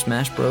Super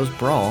Smash Bros.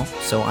 Brawl.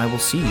 So I will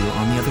see you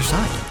on the other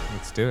side.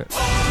 Let's do it.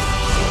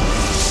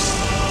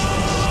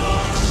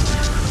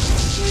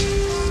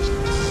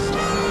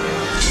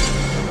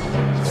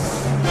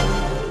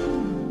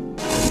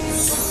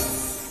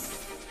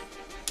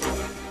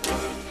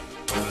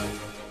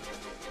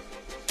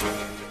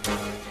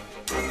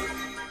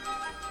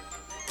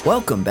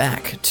 Welcome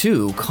back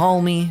to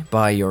Call Me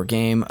By Your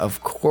Game.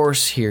 Of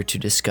course, here to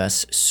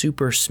discuss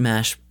Super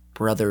Smash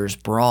Bros.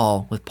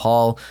 Brawl with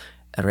Paul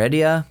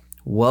Heredia.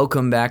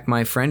 Welcome back,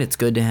 my friend. It's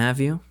good to have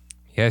you.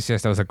 Yes,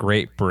 that was a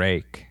great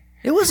break.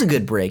 It was a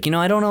good break. We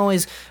don't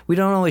always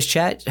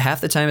chat.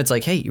 Half the time it's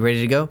like, hey, you ready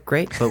to go?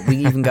 Great. But we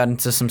even got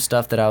into some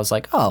stuff that I was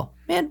like, oh,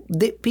 man,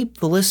 the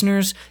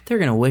listeners, they're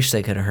going to wish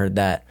they could have heard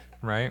that.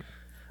 Right.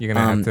 You're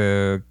going to have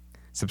to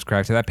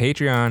subscribe to that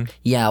Patreon.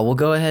 Yeah, we'll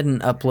go ahead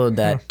and upload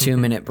that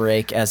 2-minute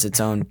break as its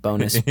own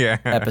bonus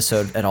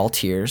episode at all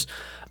tiers.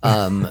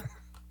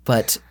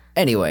 But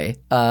anyway,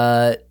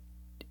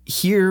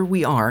 here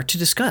we are to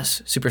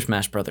discuss Super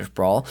Smash Bros.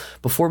 Brawl.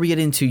 Before we get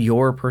into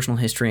your personal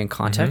history and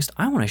context,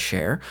 I want to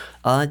share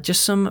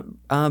just some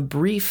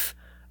brief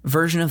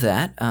version of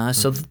that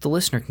so that the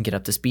listener can get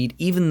up to speed,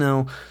 even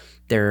though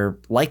they're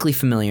likely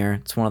familiar.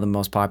 It's one of the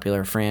most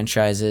popular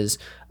franchises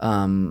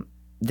that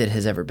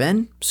has ever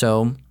been.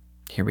 So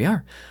here we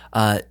are.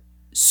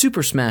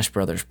 Super Smash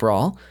Bros.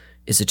 Brawl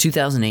is a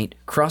 2008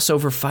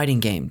 crossover fighting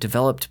game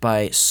developed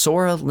by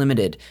Sora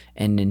Limited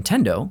and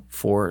Nintendo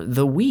for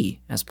the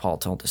Wii, as Paul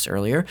told us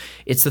earlier.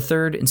 It's the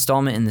third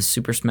installment in the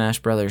Super Smash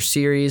Bros.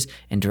 Series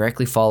and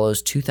directly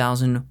follows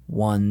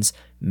 2001's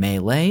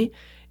Melee.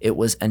 It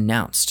was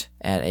announced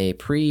at a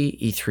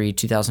pre-E3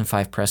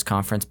 2005 press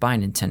conference by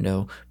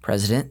Nintendo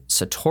President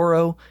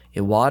Satoru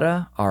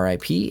Iwata,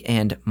 RIP,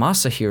 and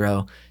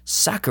Masahiro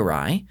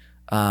Sakurai,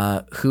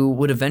 who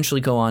would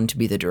eventually go on to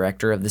be the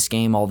director of this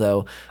game,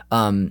 although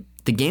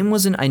the game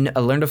wasn't... I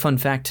learned a fun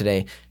fact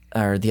today,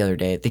 or the other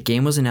day. The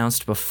game was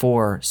announced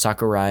before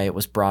Sakurai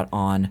was brought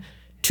on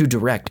to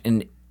direct,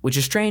 and which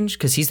is strange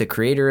because he's the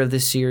creator of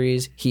this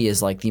series. He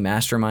is like the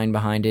mastermind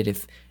behind it.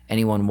 If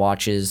anyone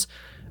watches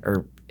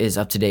or is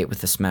up to date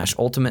with the Smash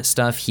Ultimate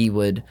stuff, he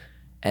would,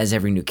 as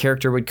every new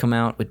character would come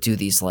out, would do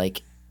these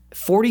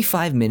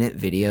 45-minute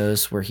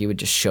videos where he would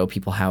just show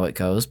people how it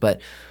goes.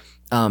 But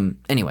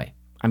anyway...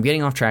 I'm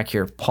getting off track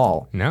here.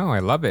 Paul, No, I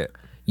love it.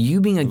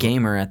 you being a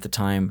gamer at the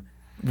time,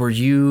 had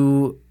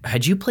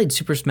you played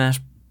Super Smash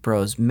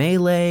Bros.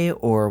 Melee,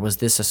 or was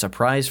this a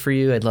surprise for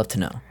you? I'd love to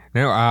know.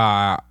 No,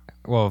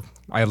 well,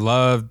 I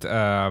loved,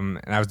 and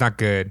I was not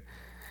good.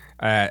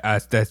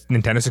 The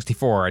Nintendo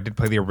 64. I did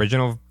play the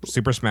original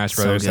Super Smash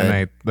So Brothers, good.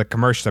 and the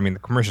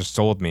commercials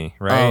sold me,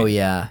 right? Oh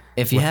yeah.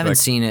 If you With, haven't like-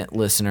 seen it,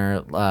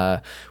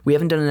 listener, we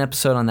haven't done an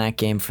episode on that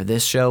game for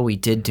this show. We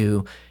did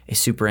do a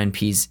Super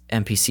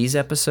NPCs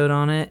episode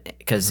on it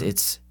because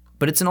it's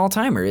an all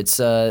timer. It's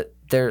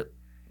they're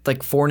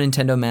like 4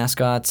 Nintendo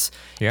mascots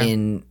Yeah.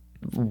 in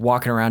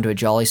walking around to a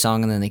Jolly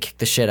song, and then they kick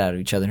the shit out of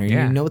each other. And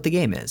Yeah. you know what the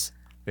game is.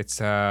 It's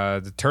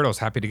the turtles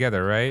happy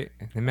together, right?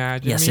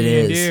 Imagine Yes, me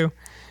it and is. you.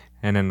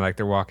 And then like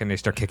they're walking, they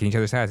start kicking each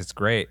other's ass. It's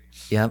great.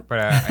 Yep. But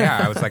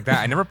yeah, I was like that.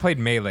 I never played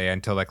Melee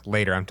until like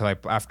later,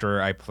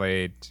 after I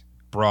played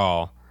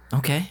Brawl.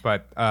 Okay.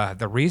 But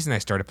the reason I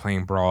started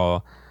playing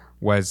Brawl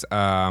was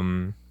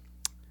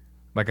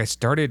like I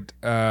started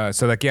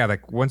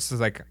once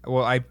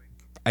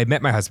I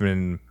met my husband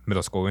in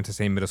middle school. We went to the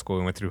same middle school.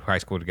 We went through high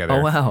school together.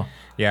 Oh wow.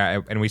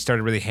 Yeah, and we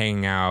started really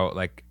hanging out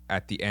like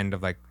at the end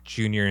of like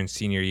junior and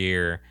senior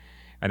year,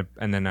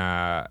 and then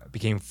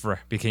became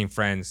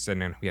friends,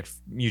 and then we had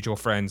mutual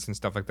friends and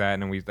stuff like that.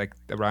 And then we like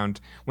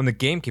around when the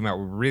game came out,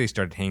 we really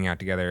started hanging out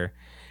together.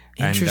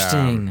 Interesting.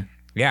 And,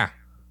 yeah,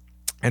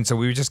 and so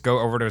we would just go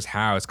over to his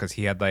house because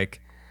he had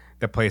like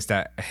the place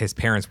that his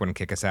parents wouldn't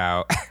kick us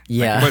out.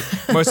 Yeah. Like,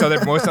 most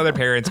other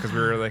parents, because we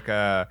were like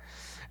a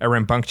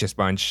rambunctious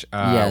bunch.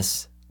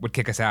 Yes. Would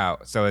kick us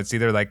out. So it's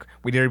either like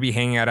we'd either be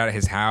hanging out at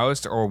his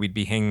house or we'd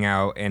be hanging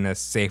out in a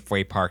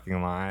Safeway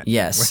parking lot.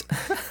 Yes.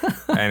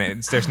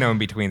 And there's no in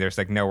between. There's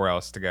like nowhere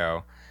else to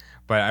go.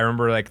 But I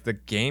remember like the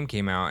game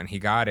came out and he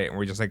got it, and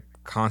we're just like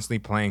constantly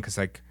playing because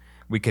like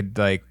we could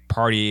like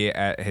party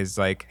at his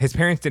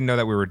parents didn't know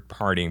that we were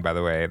partying, by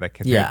the way. Like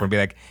his parents would be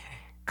like,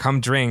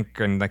 come drink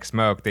and like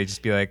smoke. They'd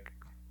just be like,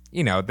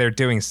 you know, they're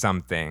doing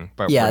something.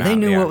 But Yeah, we're they not.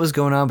 knew Yeah. what was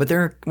going on, but they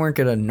weren't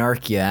gonna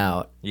narc you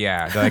out.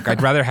 Yeah, they're like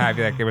I'd rather have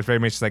you. Like it was very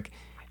much like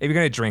if you're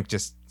gonna drink,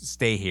 just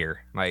stay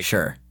here. Like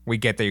Sure. we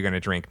get that you're gonna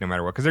drink no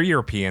matter what because they're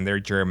European, they're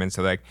German,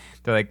 so like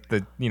they're like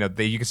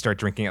you can start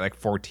drinking at like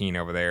 14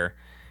 over there.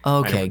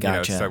 Okay, And, you know,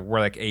 gotcha. so we're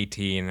like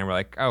 18, and we're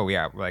like, oh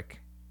yeah,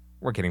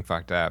 we're getting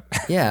fucked up,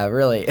 Yeah,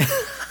 really.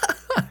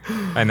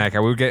 and like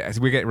we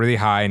get really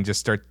high and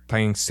just start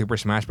playing Super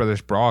Smash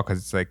Brothers Brawl because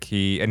it's like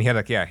he had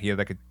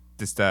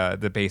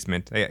the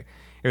basement. It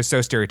was so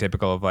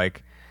stereotypical of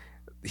like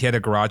he had a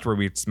garage where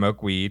we'd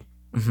smoke weed,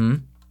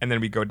 and then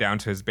we'd go down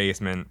to his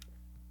basement.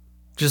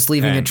 Just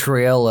leaving a And-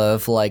 trail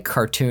of like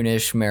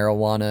cartoonish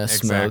marijuana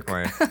smoke.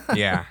 Exactly.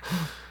 Yeah.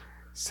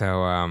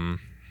 So,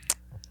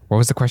 what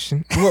was the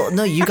question? Well,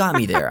 no, you got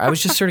me there. I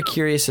was just sort of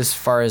curious as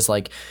far as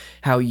like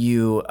how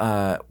you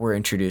were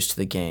introduced to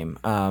the game.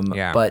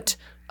 Yeah. But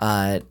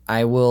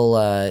I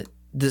will.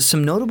 There's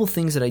some notable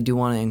things that I do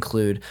want to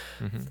include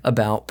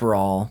about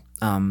Brawl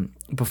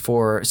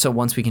before. So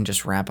once we can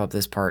just wrap up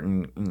this part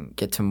and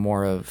get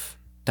to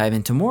dive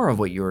into more of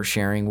what you were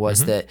sharing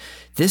was that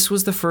this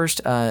was the first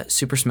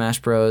Super Smash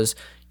Bros.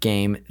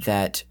 Game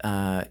that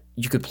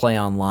you could play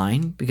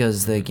online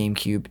because the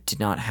GameCube did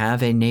not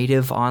have a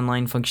native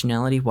online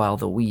functionality while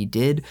the Wii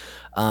did.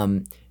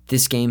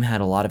 This game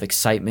had a lot of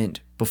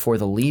excitement before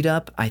the lead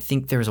up. I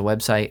think there was a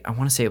website, I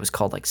want to say it was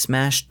called like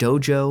Smash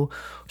Dojo or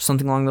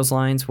something along those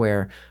lines,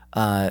 where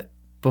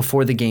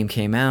before the game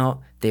came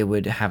out, they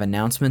would have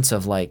announcements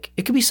of like,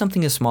 it could be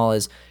something as small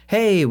as,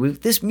 hey,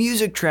 this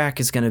music track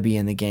is going to be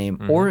in the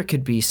game. Or it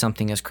could be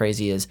something as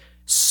crazy as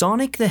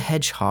Sonic the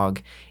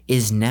Hedgehog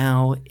is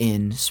now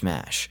in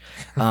Smash,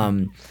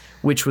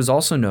 which was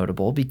also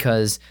notable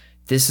because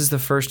this is the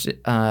first.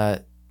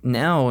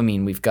 Now, I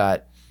mean, we've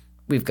got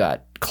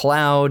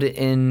Cloud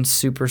in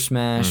Super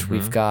Smash.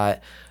 We've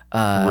got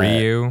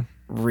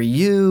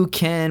Ryu,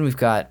 Ken. We've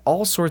got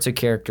all sorts of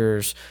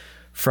characters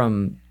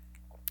from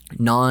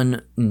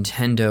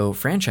non-Nintendo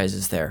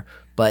franchises there,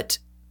 but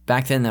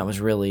back then that was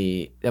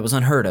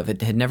unheard of.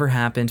 It had never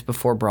happened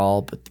before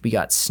Brawl, but we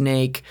got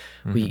Snake,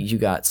 you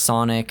got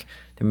Sonic.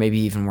 There maybe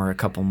even were a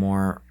couple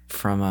more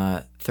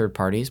from third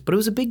parties, but it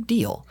was a big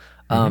deal.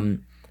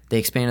 They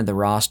expanded the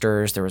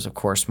rosters. There was, of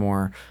course,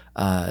 more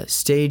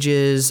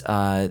stages.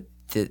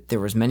 There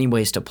was many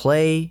ways to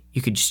play.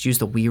 You could just use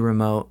the Wii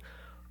remote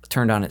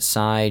turned on its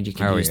side. You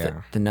could use the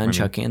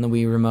nunchuck and the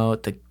Wii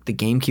remote. The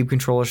GameCube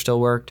controller still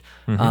worked.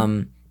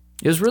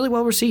 It was really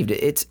well received.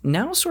 It's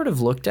now sort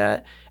of looked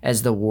at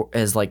as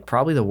like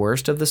probably the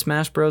worst of the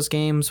Smash Bros.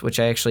 Games, which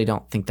I actually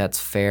don't think that's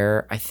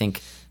fair. I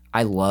think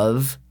I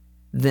love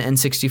the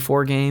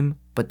N64 game,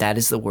 but that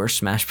is the worst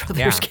Smash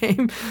Brothers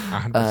game.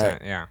 100%,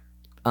 yeah.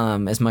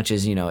 As much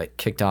as, it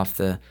kicked off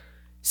the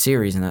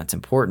series and that's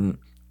important.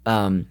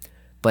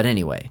 But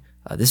anyway,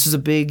 this is a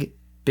big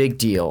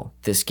deal.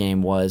 This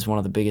game was one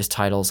of the biggest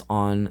titles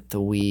on the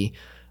Wii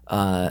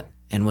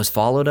and was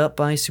followed up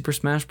by Super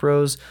Smash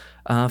Bros.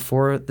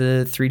 For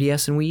the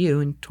 3DS and Wii U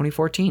in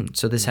 2014.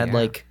 So this had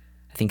I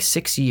think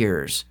 6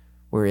 years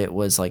where it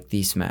was like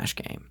the Smash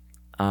game.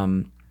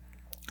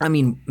 I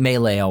mean,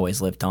 Melee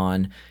always lived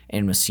on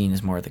and was seen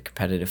as more of the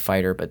competitive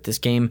fighter, but this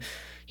game,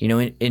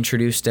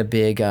 introduced a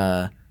big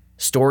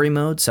story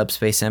mode,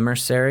 Subspace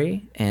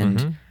Emissary,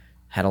 and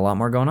had a lot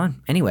more going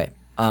on. Anyway,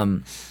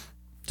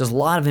 there's a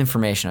lot of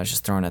information I was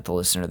just throwing at the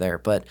listener there,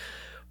 but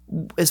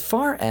as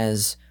far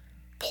as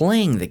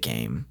playing the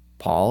game,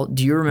 Paul,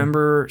 do you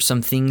remember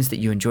some things that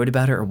you enjoyed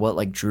about it or what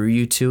like drew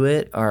you to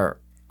it, or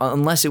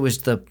unless it was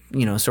the,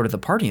 sort of the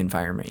party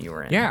environment you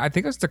were in? Yeah, I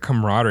think it was the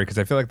camaraderie, because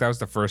I feel like that was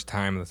the first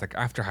time, it's like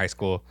after high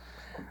school,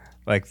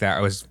 like that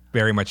I was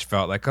very much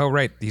felt like, oh,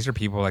 right, these are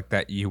people like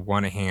that you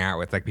want to hang out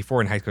with. Like before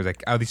in high school, it was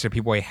like, oh, these are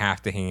people I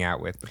have to hang out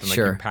with. But then, like,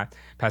 sure. you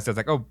past it's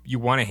like, oh, you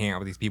want to hang out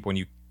with these people, and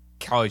you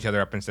call each other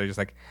up instead of just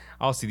like,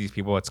 I'll see these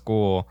people at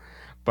school.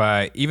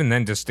 But even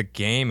then, just the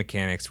game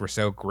mechanics were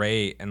so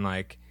great, and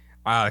like,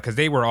 because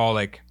they were all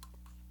like,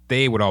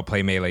 they would all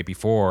play Melee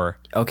before.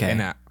 Okay.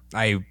 And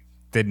I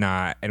did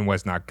not and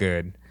was not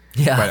good.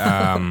 Yeah.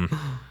 But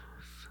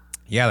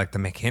yeah, like the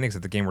mechanics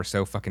of the game were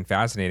so fucking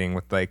fascinating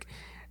with like,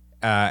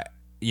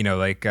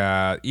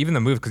 even the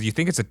move, because you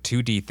think it's a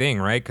 2D thing,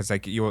 right? Because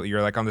like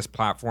you're like on this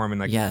platform and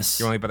like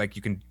yes. but like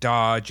you can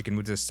dodge, you can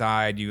move to the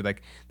side, you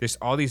like there's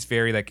all these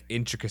very like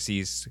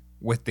intricacies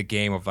with the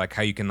game of like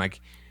how you can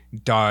like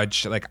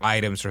dodge like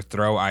items or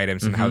throw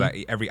items and how that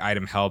every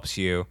item helps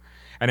you.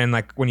 And then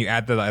like when you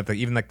add the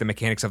even like the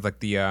mechanics of like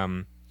the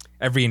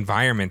every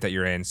environment that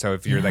you're in. So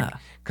if you're like,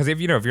 because if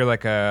you're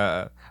like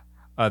a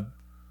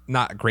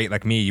not great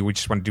like me, you would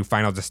just want to do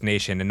Final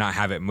Destination and not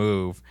have it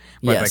move.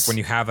 But like when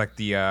you have like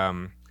the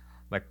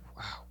like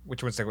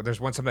which one's like, there's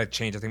one something that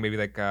changed. I think maybe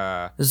like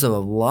there's a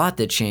lot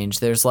that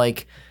changed. There's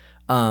like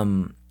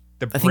the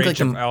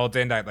bridge of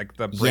Elden, that like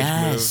the bridge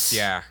moves.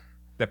 Yeah.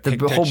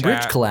 The whole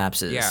bridge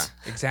collapses. Yeah,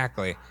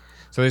 exactly.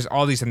 So there's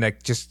all these, and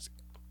like just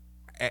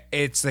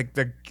it's like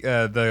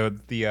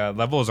the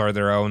levels are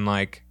their own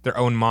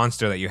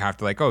monster that you have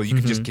to like. Oh, you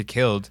could just get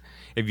killed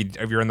if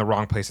you're in the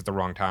wrong place at the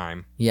wrong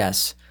time.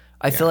 Yes,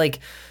 I feel like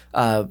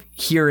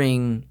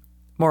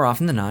more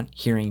often than not,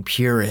 hearing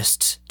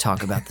purists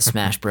talk about the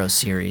Smash Bros.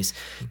 Series,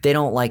 they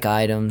don't like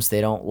items.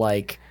 They don't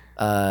like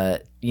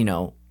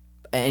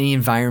any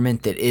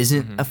environment that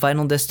isn't a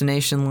Final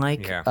Destination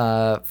like.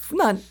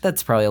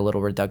 That's probably a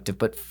little reductive,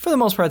 but for the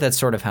most part, that's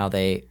sort of how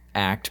they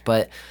act.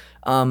 But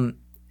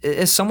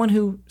as someone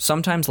who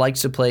sometimes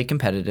likes to play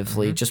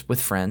competitively just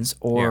with friends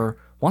or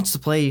wants to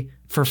play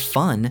for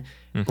fun,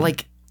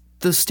 like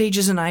the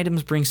stages and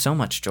items bring so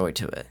much joy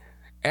to it.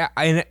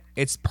 And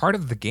it's part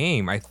of the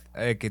game.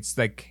 It's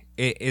like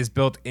it is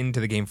built into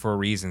the game for a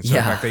reason. So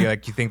the fact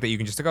that you think that you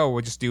can just like, oh,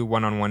 we'll just do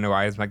one-on-one, no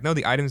items. Like, no,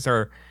 the items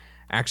are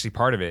actually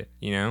part of it,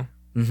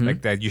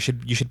 Like that you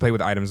should play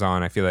with items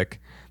on. I feel like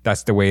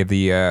that's the way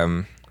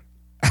the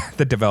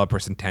the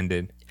developers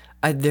intended.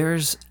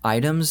 There's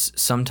items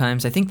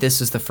sometimes. I think this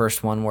is the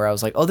first one where I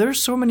was like, oh,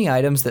 there's so many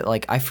items that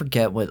like I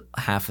forget what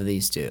half of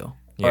these do,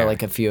 or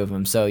like a few of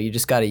them. So you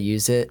just got to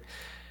use it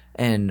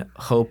and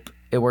hope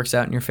it works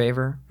out in your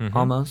favor.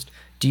 Almost.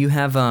 Do you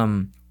have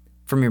from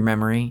your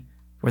memory?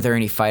 Were there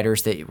any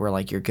fighters that were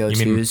like your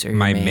go-tos or your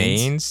my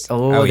mains?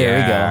 Oh,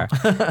 there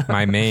we go.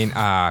 My main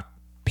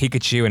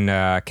Pikachu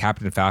and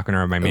Captain Falcon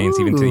are my mains,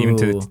 even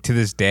to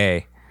this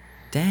day.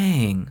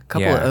 Dang, a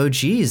couple of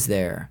OGs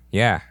there.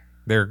 Yeah.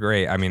 They're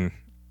great. I mean,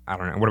 I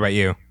don't know. What about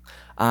you?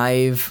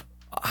 I've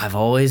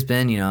always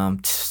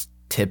been,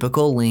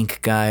 typical Link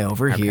guy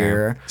over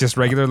here. Just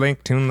regular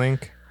Link, Toon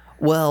Link?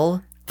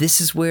 Well, this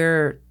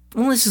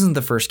isn't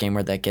the first game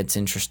where that gets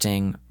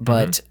interesting,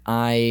 but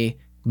I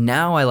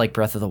like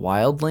Breath of the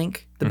Wild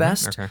Link the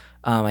best. Okay.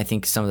 I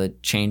think some of the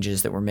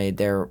changes that were made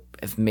there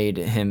have made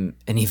him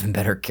an even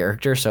better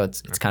character, so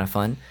it's kind of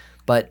fun.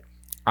 But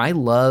I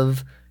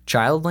love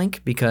Child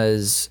Link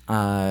because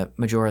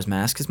Majora's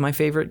Mask is my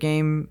favorite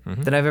game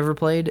that I've ever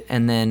played,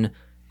 and then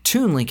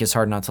Toon Link is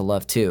hard not to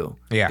love too.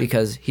 Yeah,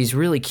 because he's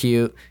really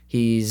cute.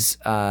 He's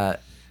got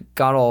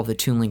all of the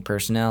Toon Link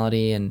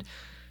personality, and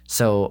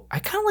so I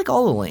kind of like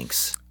all the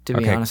Links, to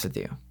be honest with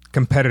you.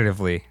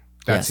 Competitively,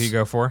 that's who you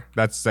go for.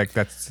 That's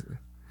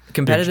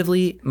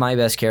competitively. My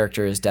best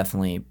character is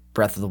definitely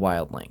Breath of the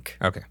Wild Link.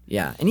 Okay.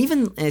 Yeah, and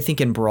even I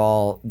think in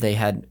Brawl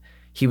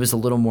he was a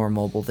little more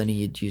mobile than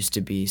he used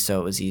to be,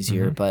 so it was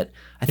easier. But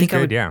I think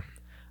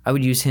I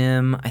would use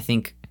him. I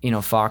think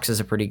Fox is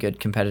a pretty good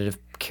competitive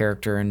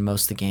character in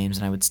most of the games,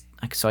 and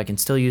I can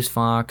still use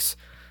Fox.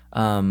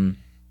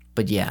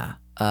 But yeah.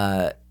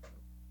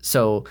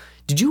 So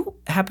did you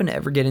happen to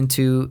ever get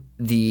into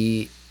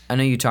I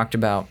know you talked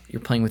about you're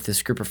playing with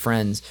this group of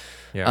friends.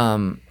 Yeah.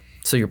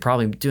 So you're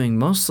probably doing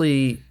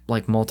mostly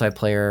like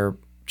multiplayer,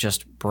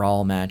 just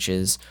Brawl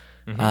matches.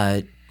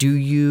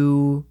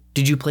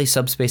 Did you play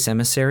Subspace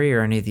Emissary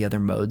or any of the other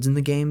modes in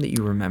the game that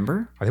you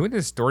remember? I think we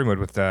did story mode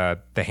with the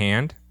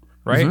hand,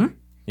 right?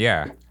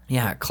 Yeah.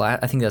 Yeah,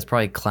 I think that's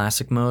probably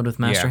classic mode with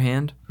Master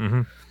Hand.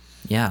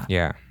 Yeah.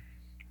 Yeah.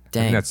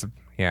 Dang. That's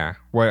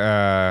What?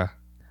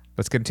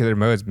 Let's get into their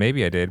modes.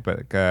 Maybe I did,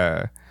 but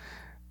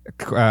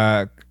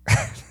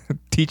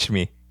teach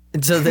me.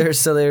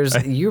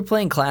 there's you're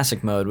playing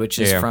classic mode, which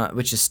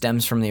is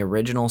stems from the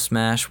original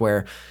Smash,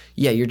 where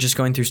you're just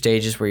going through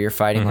stages where you're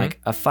fighting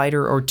like a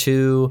fighter or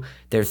two.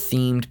 They're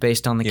themed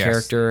based on the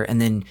character,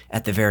 and then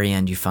at the very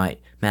end you fight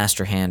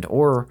Master Hand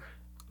or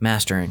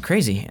Master and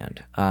Crazy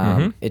Hand.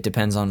 It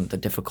depends on the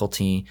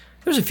difficulty.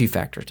 There's a few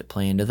factors to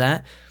play into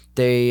that.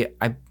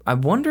 I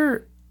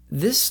wonder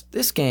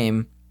this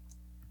game.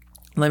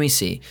 Let me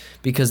see,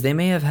 because they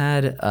may have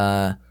had.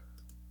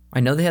 I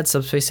know they had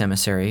Subspace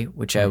Emissary,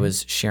 which I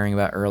was sharing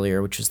about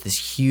earlier, which was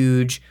this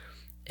huge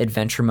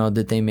adventure mode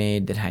that they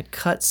made that had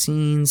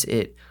cutscenes.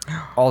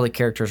 All the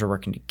characters are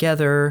working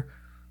together.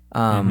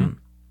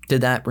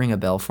 Did that ring a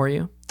bell for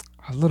you?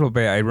 A little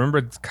bit. I remember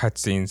the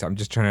cutscenes. I'm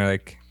just trying to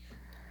like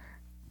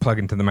plug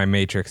into my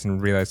matrix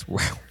and realize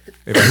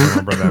if I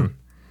remember them.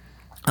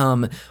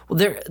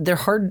 Well, they're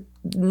hard.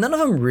 None of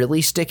them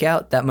really stick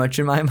out that much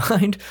in my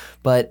mind,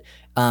 but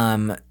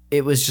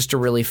it was just a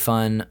really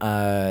fun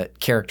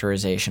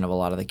characterization of a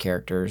lot of the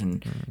characters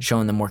and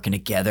showing them working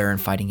together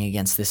and fighting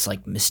against this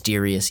like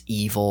mysterious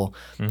evil.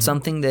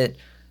 Something that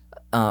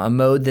a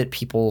mode that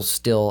people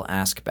still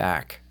ask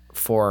back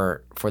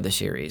for the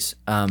series.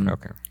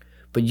 Okay.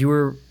 But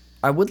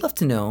I would love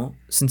to know,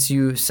 since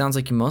sounds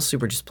like you mostly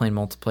were just playing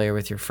multiplayer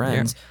with your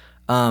friends.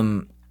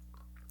 Who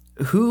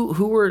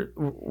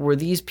were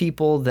these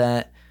people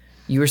that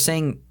you were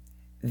saying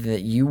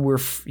that you're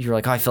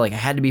like, oh, I feel like I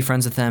had to be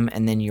friends with them,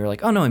 and then you're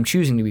like, oh no, I'm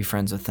choosing to be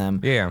friends with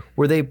them. Yeah.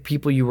 Were they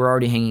people you were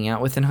already hanging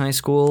out with in high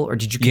school, or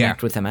did you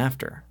connect with them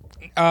after?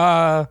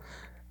 No,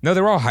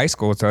 they were all high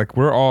school. So like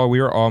we were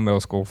all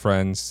middle school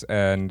friends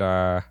and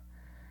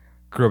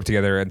grew up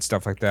together and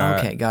stuff like that.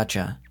 Okay,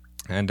 gotcha.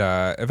 And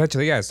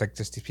eventually, it's like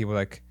just these people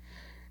like,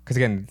 because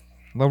again,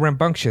 a little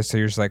rambunctious. So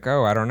you're just like,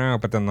 oh, I don't know,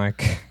 but then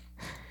like,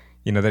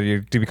 that you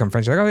do become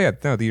friends. You're like, oh yeah,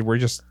 no, we're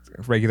just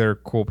regular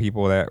cool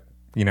people that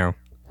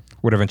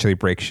would eventually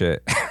break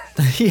shit.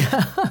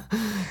 Yeah.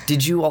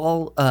 Did you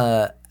all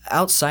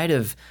outside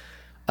of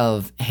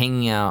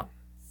hanging out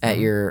at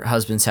your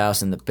husband's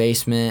house in the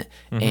basement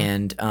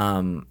and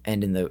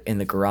in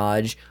the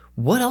garage,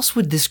 what else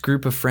would this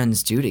group of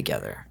friends do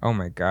together? Oh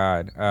my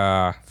god.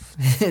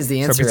 Is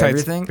the answer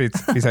everything?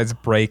 Besides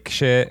break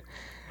shit.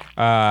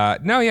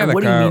 No, yeah.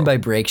 What do you mean by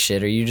break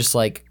shit? Are you just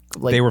like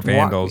they were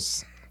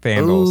vandals?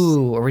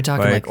 Ooh, are we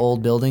talking like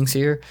old buildings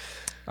here?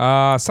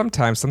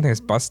 Sometimes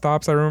bus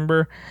stops. I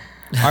remember.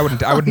 I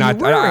would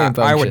not.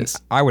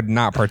 I would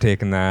not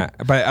partake in that.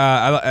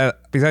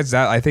 But besides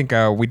that, I think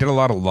we did a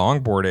lot of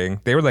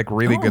longboarding. They were like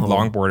really good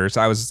longboarders.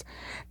 I was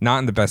not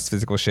in the best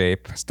physical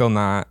shape, still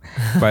not.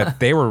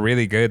 But they were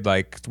really good.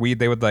 Like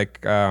they would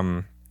like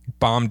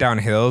bomb down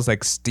hills,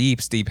 like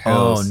steep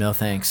hills. Oh no,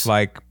 thanks.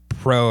 Like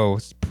pro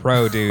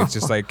dudes,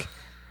 just like,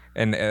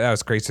 and that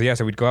was great.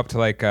 So we'd go up to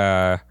like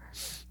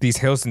these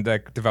hills and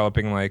like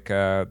developing like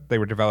they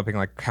were developing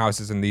like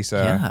houses in these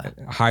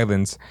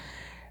highlands.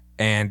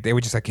 And they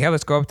would just like, yeah,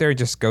 let's go up there and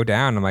just go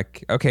down. I'm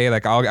like, okay,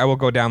 like I will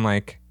go down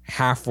like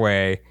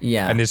halfway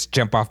and just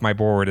jump off my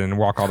board and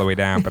walk all the way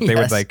down. But they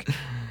would like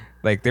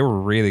they were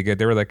really good.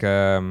 They were like,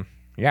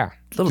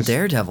 little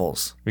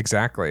daredevils.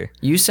 Exactly.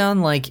 It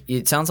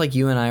sounds like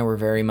you and I were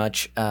very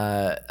much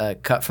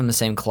cut from the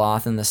same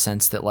cloth in the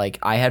sense that like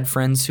I had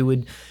friends who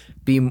would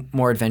be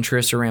more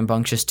adventurous or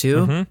rambunctious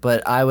too,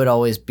 but I would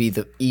always be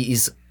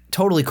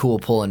totally cool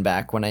pulling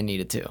back when I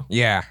needed to.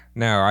 Yeah.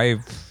 No,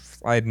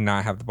 I did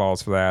not have the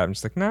balls for that. I'm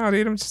just like, no,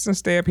 dude, I'm just gonna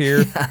stay up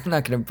here. I'm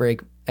not gonna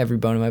break every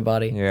bone in my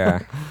body. Yeah.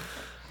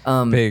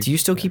 Do you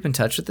still keep in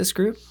touch with this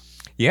group?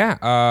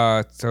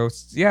 Yeah. So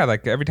yeah,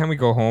 like every time we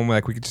go home,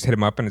 like we could just hit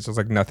them up and it's just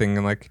like nothing,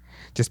 and like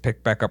just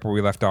pick back up where we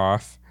left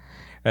off,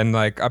 and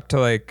like up to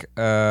like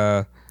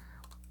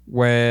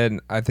when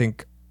I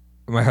think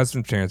my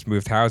husband's parents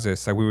moved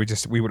houses, like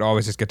we would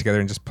always just get together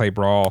and just play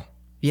Brawl.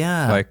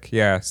 Yeah. Like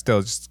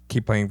still just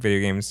keep playing video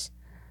games.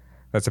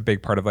 That's a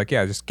big part of like,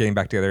 just getting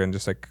back together and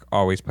just like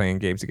always playing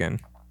games again.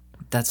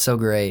 That's so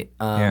great.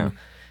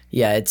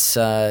 It's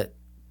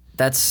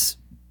that's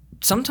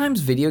sometimes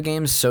video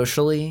games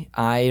socially.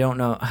 I don't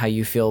know how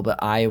you feel,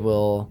 but I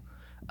will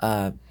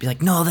be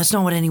like, no, that's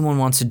not what anyone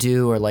wants to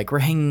do. Or like we're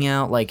hanging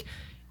out, like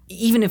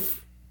even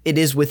if it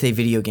is with a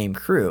video game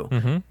crew,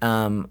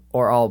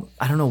 or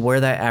I don't know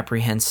where that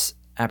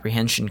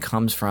apprehension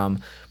comes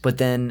from, but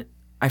then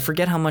I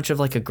forget how much of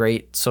like a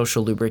great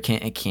social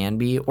lubricant it can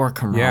be, or a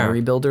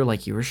camaraderie builder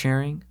like you were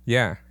sharing.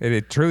 Yeah,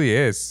 it truly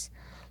is.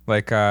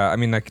 Like, I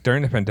mean, like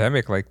during the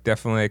pandemic, like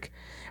definitely, like,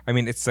 I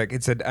mean, it's like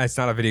it's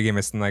not a video game.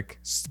 It's like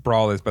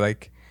Brawl is, but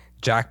like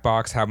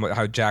Jackbox, how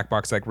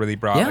Jackbox like really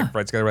brought like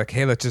friends together. Like,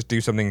 hey, let's just do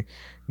something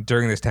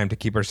during this time to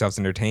keep ourselves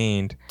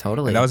entertained.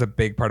 Totally. And that was a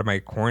big part of my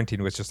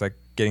quarantine, was just like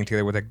getting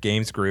together with a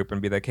games group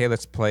and be like, hey,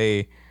 let's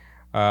play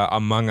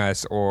Among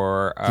Us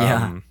or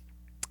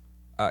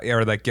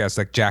or like it's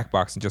like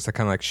Jackbox, and just like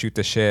kind of like shoot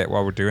the shit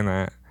while we're doing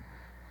that.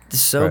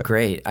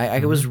 Great.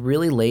 I was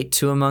really late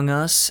to Among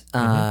Us.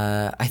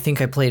 I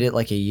think I played it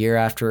like a year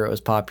after it was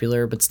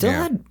popular, but still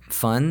had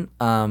fun.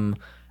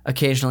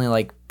 Occasionally,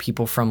 like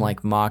people from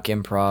like mock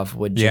improv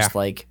would just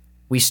like,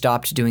 we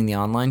stopped doing the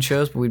online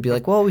shows, but we'd be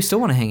like, well, we still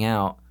want to hang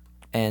out.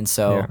 And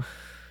so,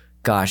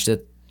 gosh,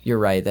 that you're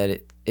right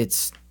that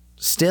it's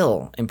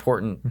still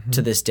important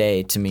to this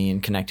day to me in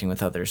connecting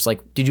with others.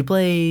 Like, have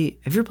you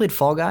ever played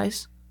Fall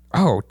Guys?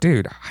 Oh,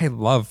 dude, I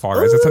love Fall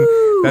Guys.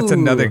 That's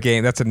another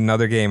game. That's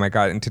another game I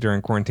got into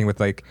during quarantine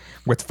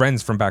with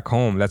friends from back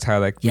home. That's how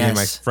like me and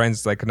my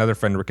friends, like another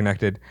friend, were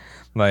connected.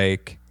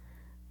 Like,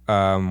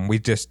 we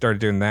just started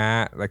doing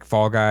that, like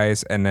Fall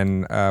Guys, and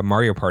then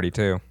Mario Party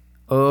too.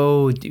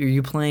 Oh, are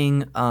you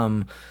playing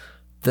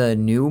the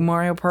new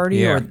Mario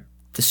Party or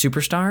the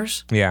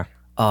Superstars? Yeah.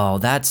 Oh,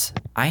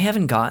 I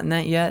haven't gotten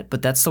that yet,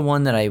 but that's the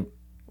one that I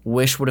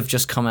wish would have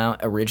just come out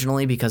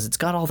originally because it's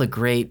got all the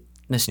great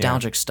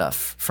nostalgic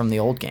stuff from the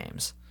old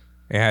games.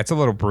 Yeah, it's a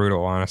little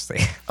brutal, honestly.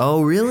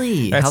 Oh,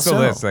 really? It How still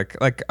so? is. Like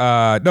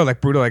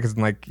brutal, like,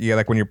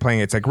 like when you're playing,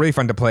 it's like really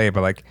fun to play,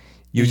 but like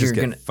you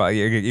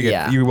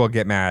will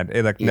get mad.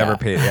 It like never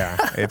pays. Yeah,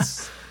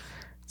 it's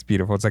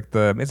beautiful. It's like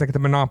the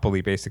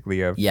Monopoly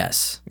basically of.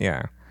 Yes.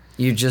 Yeah.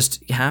 You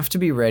just have to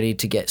be ready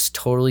to get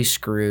totally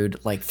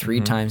screwed like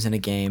 3 times in a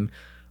game.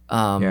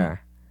 Yeah.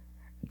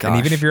 Gosh. And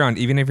even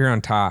if you're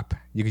on top,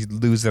 you could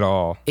lose it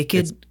all.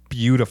 It's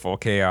beautiful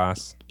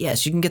chaos.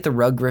 Yes, you can get the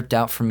rug ripped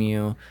out from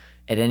you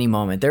at any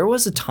moment. There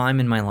was a time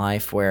in my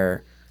life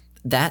where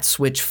that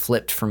switch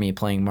flipped for me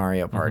playing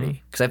Mario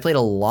Party because I played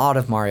a lot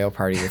of Mario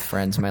Party with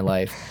friends in my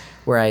life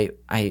where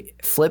I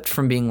flipped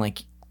from being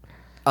like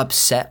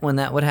upset when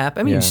that would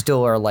happen. I mean, you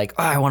still are like,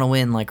 oh, I want to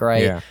win, like, or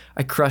I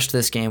crushed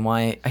this game.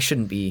 Why I should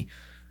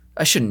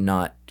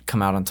not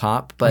come out on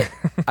top. But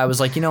I was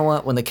like, you know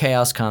what? When the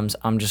chaos comes,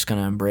 I'm just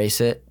gonna embrace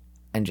it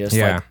and just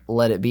like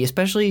let it be.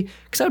 Especially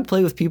because I would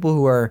play with people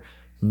who are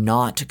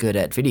not good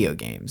at video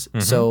games.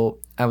 So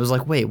I was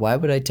like, wait, why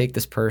would I take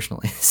this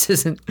personally? This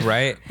isn't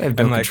right. I have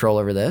no control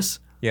over this.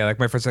 Yeah, like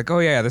my friend's like, oh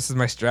yeah, this is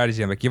my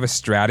strategy. I'm like, you have a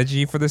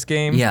strategy for this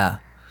game? Yeah.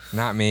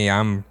 Not me.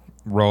 I'm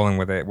rolling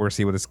with it. We'll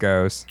see where this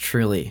goes.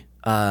 Truly.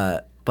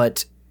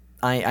 But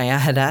I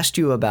had asked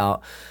you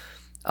about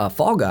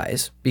Fall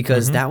Guys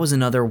because that was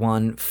another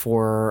one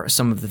for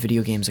some of the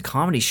Video Games a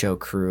Comedy Show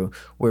crew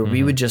where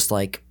we would just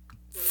like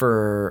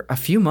for a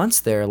few months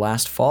there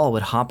last fall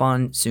would hop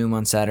on Zoom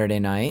on Saturday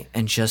night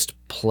and just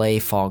play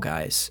Fall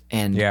Guys.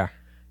 And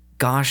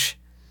gosh,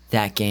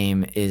 that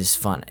game is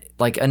fun.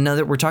 Like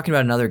we're talking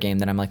about another game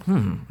that I'm like,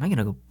 am I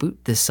gonna go boot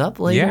this up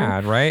later?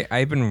 Yeah, right.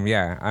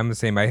 I'm the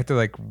same. I had to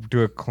like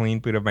do a clean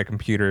boot of my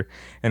computer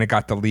and it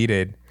got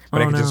deleted.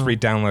 But I could just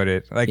re-download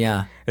it. Like,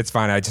 it's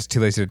fine. I just too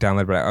lazy to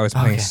download, but I was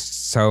playing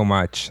so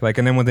much. Like,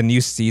 and then when the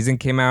new season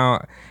came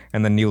out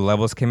and the new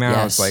levels came out,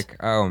 I was like,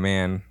 oh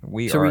man,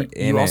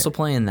 you also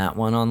playing that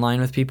one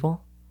online with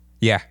people?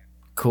 Yeah.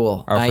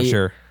 Cool. Oh, for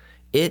sure.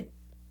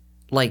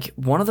 Like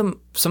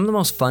some of the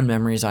most fun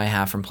memories I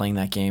have from playing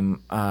that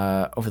game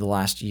over the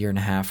last year and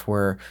a half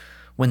were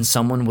when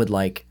someone would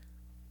like,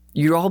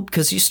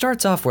 because you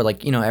starts off where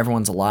like,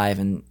 everyone's alive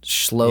and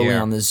slowly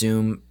on the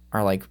Zoom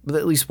or like,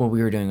 at least what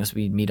we were doing was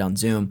we'd meet on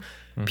Zoom.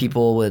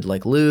 People would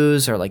like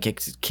lose or like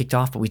get kicked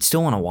off, but we'd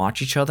still want to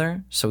watch each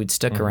other. So we'd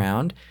stick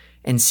around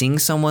and seeing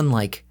someone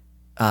like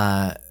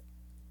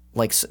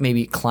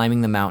maybe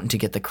climbing the mountain to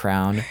get the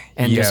crown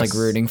and just like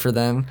rooting for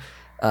them.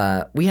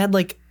 We had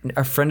like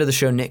a friend of the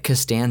show, Nick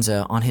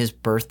Costanza, on his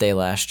birthday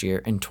last year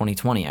in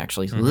 2020,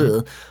 actually.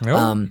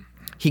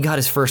 He got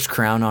his first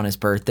crown on his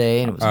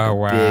birthday and it was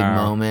like a big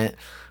moment.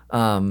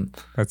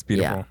 That's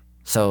beautiful. Yeah.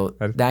 So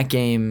that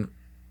game,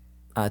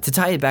 to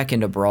tie it back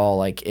into Brawl,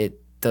 like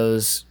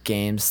those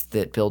games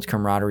that build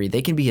camaraderie,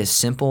 they can be as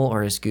simple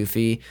or as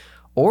goofy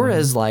or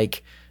as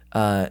like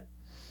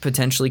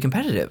potentially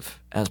competitive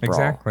as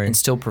Brawl and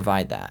still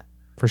provide that.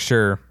 For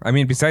sure. I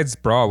mean, besides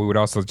Brawl, we would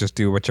also just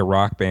do what's your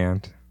Rock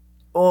Band.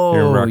 Oh,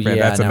 your Rock Band.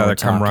 yeah. That's another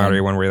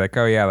camaraderie one where you're like,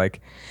 oh yeah,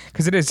 like,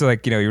 because it is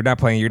like, you're not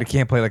playing, you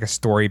can't play like a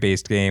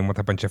story-based game with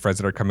a bunch of friends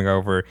that are coming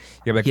over.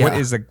 You're like, what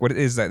is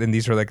that? And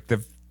these are like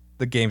the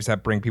games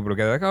that bring people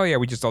together. Like, oh yeah,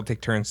 we just all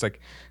take turns like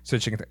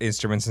switching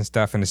instruments and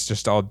stuff, and it's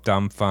just all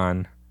dumb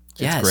fun.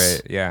 Yes.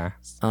 It's great. Yeah.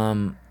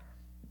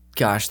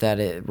 Gosh,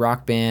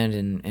 Rock Band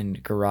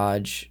and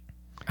Garage.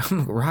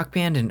 Rock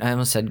Band and I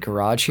almost said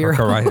Garage Hero.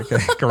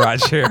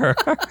 Garage Hero.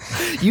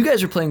 You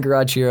guys are playing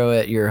Garage Hero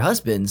at your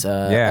husband's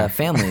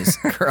family's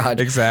garage.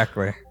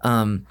 Exactly.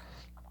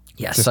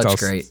 Yeah, just such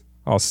great.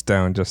 All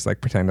stoned, just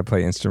like pretending to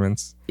play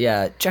instruments.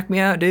 Yeah, check me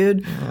out,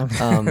 dude.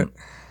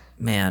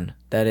 Man,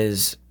 that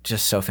is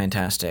just so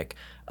fantastic.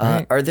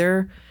 Right. Are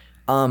there,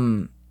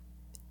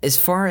 as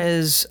far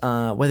as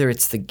whether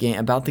it's the game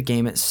about the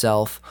game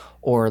itself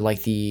or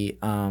like the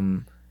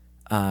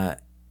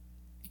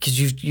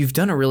because you've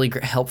done a really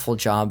helpful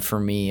job for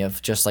me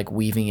of just like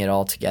weaving it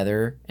all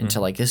together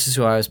into like, this is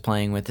who I was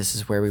playing with, this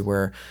is where we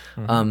were.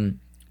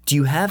 Do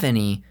you have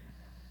any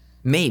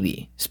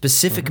maybe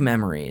specific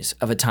memories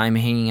of a time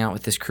hanging out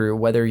with this crew,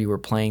 whether you were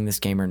playing this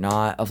game or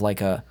not, of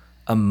like a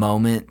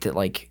moment that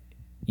like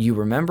you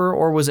remember,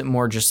 or was it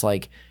more just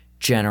like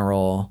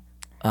general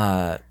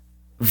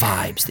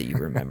vibes that you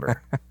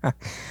remember?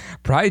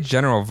 Probably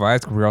general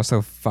vibes, because we're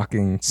also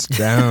fucking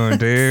stoned,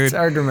 dude. It's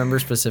hard to remember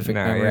specific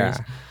memories.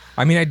 Yeah.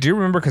 I mean, I do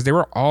remember because they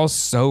were all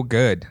so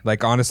good.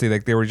 Like, honestly,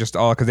 like they were just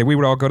all, because we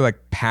would all go to like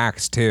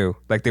PAX too.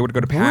 Like they would go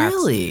to PAX.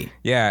 Really?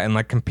 Yeah, and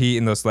like compete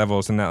in those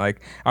levels. And that, like,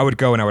 I would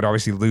go and I would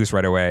obviously lose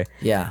right away.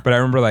 Yeah. But I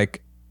remember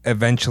like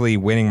eventually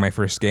winning my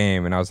first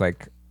game, and I was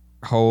like,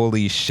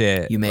 holy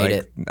shit. You made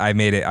it. I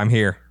made it. I'm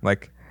here.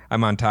 Like,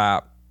 I'm on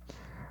top.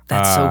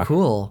 That's so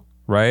cool.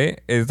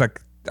 Right? It's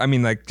like, I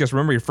mean, like, just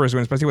remember your first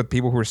win, especially with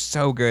people who are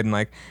so good and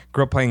like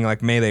grew up playing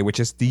like Melee,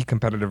 which is the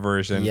competitive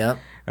version. Yep.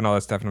 And all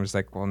that stuff. And I'm just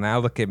like, well, now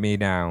look at me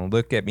now.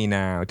 Look at me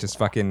now. Just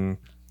fucking,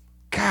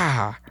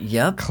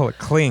 Yep.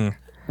 cling.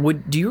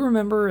 Do you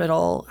remember at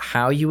all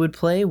how you would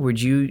play?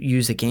 Would you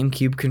use a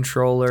GameCube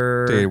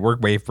controller? Dude, we're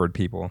Wavebird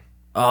people.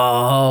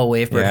 Oh,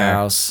 Wavebird Yeah.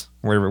 House.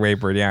 We're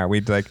Wavebird, yeah.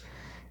 We'd like,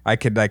 I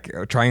could like,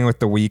 trying with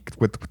the Wii,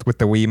 with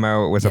the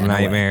Wiimote was a Yeah, no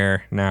way.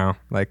 nightmare now.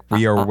 Like,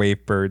 we are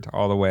Wavebird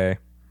all the way.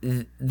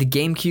 The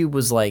GameCube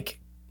was like,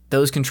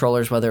 those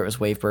controllers, whether it was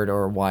Wavebird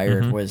or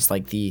wired, was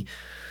like the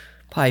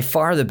by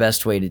far the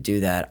best way to do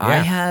that. I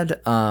had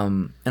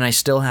and I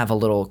still have a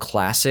little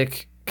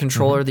classic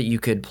controller that you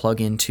could plug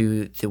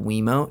into the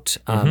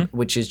Wiimote,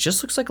 which is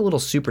just looks like a little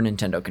Super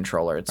Nintendo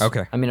controller. It's,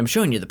 Okay. I mean, I'm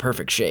showing you the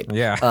perfect shape.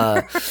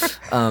 Yeah.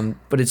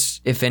 But it's,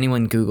 if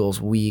anyone Googles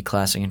Wii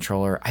classic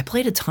controller, I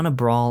played a ton of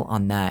Brawl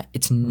on that.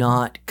 It's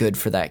not good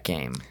for that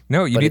game.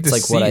 No, you but need it's to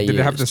like see. what I Did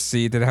it have to used.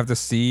 see? Did it have to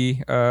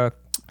see?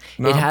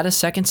 It had a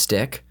second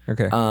stick.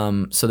 Okay.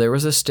 So there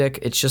was a stick.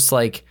 It's just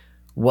like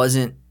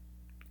wasn't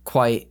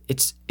quite.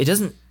 It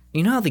doesn't.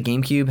 You know how the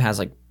GameCube has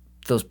like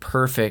those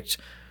perfect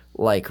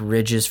like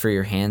ridges for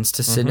your hands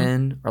to sit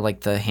in, or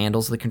like the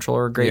handles of the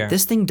controller are great. Yeah.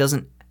 This thing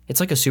doesn't. It's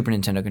like a Super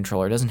Nintendo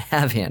controller. It doesn't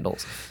have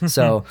handles,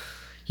 so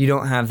you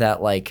don't have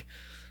that like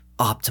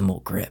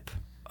optimal grip.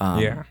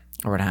 Yeah.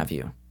 Or what have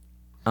you.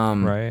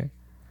 Right.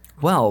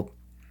 Well,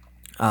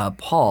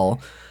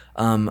 Paul,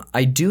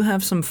 I do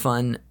have some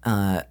fun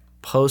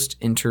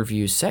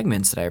post-interview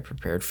segments that I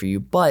prepared for you,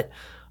 but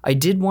I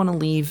did want to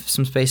leave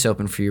some space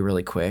open for you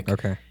really quick.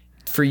 Okay.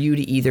 For you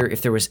to either,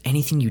 if there was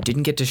anything you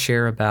didn't get to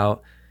share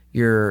about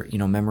your,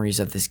 memories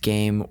of this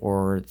game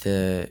or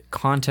the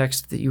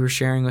context that you were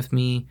sharing with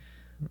me,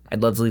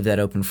 I'd love to leave that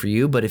open for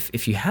you. But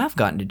if you have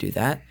gotten to do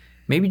that,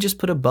 maybe just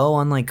put a bow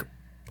on like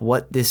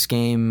what this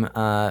game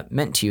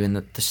meant to you and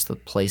the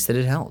place that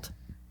it held.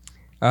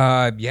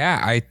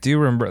 Yeah, I do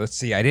remember. Let's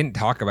see. I didn't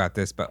talk about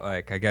this, but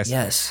like, I guess.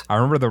 Yes. I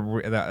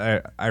remember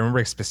I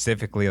remember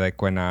specifically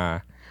like when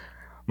my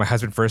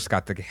husband first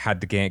got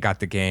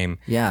the game.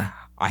 Yeah.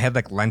 I had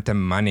like lent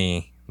him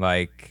money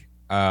like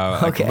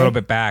Okay. a little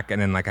bit back,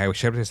 and then like I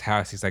showed up at his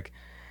house. He's like,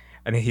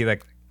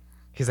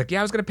 yeah,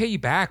 I was gonna pay you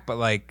back, but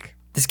like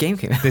This game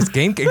came out. this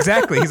game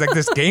exactly. He's like,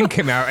 this game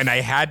came out, and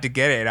I had to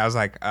get it. And I was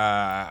like,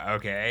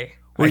 okay.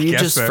 Were I you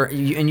guess just so.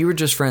 and you were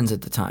just friends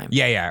at the time?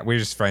 Yeah, we were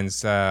just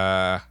friends.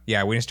 Yeah,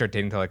 we didn't start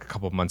dating until like a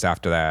couple of months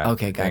after that.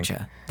 Okay, I think.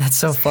 gotcha. That's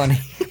so funny.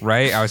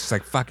 Right? I was just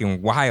like,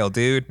 fucking wild,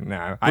 dude.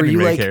 No, I Were didn't you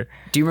really like? care.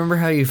 Do you remember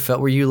how you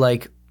felt? Were you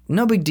like,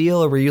 no big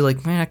deal, or were you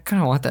like, man, I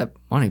kind of want that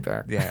money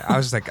back? Yeah, I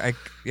was just like,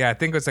 I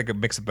think it was like a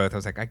mix of both. I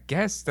was like, I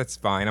guess that's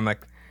fine. I'm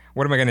like,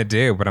 what am I gonna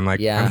do? But I'm like,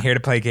 Yeah. I'm here to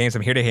play games.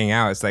 I'm here to hang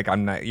out. It's like,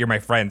 you're my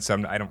friend,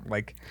 so I don't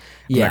like,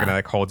 I'm Yeah. not gonna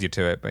like hold you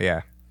to it. But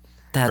yeah,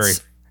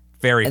 That's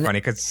very funny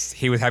because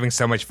he was having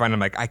so much fun. I'm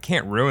like, I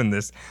can't ruin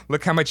this.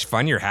 Look how much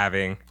fun you're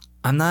having.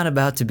 I'm not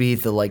about to be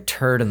the like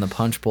turd in the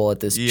punch bowl at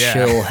this Yeah.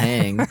 chill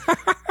hang.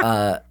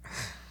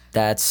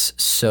 That's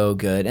so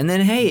good. And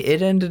then hey,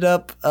 it ended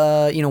up,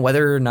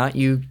 whether or not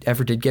you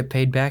ever did get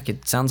paid back,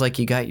 it sounds like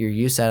you got your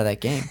use out of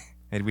that game.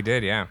 And we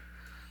did, yeah.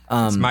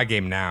 It's my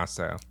game now,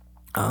 so.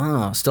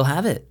 Oh, still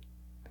have it.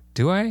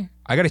 Do I?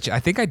 I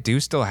think I do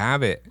still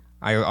have it.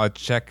 I'll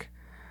check.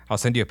 I'll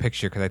send you a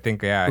picture because I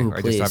think Ooh, I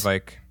just please. have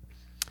like,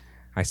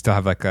 I still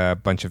have like a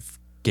bunch of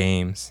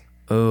games.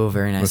 Oh,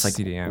 very nice. With Like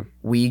CD, yeah.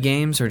 Wii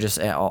games or just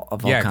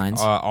of all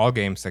kinds? all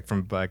games like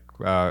from like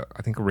I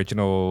think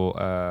original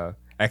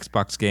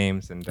Xbox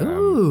games and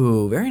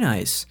Ooh, very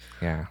nice.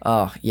 yeah.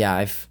 Oh, yeah,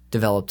 I've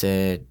developed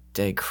a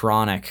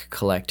chronic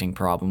collecting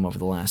problem over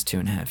the last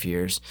 2.5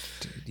 years.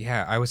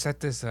 Yeah, I was at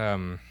this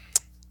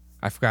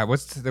I forgot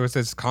there was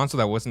this console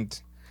that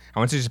wasn't. I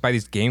went to just buy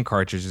these game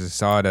cartridges. I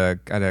saw it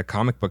at a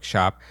comic book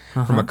shop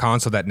from a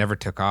console that never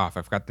took off.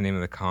 I forgot the name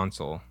of the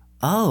console.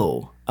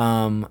 Oh,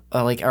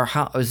 or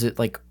how is it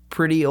like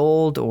pretty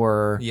old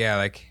or? Yeah,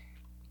 like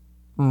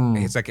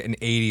it's like an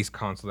 '80s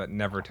console that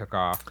never took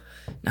off.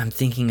 I'm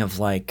thinking of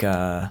like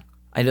I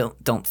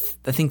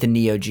think the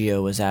Neo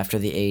Geo was after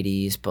the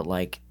 80s, but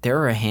like there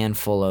are a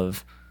handful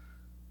of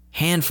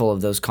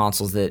those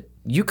consoles that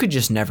you could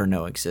just never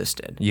know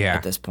existed. Yeah.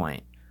 At this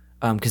point,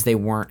 because they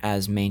weren't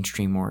as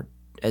mainstream or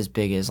as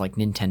big as like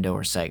Nintendo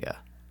or Sega.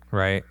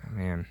 Right,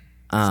 man.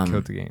 Just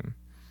killed the game.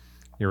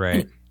 You're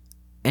right.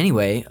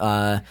 Anyway,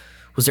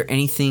 was there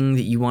anything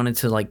that you wanted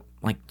to like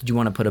did you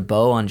want to put a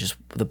bow on just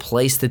the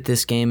place that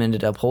this game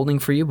ended up holding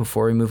for you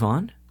before we move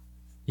on?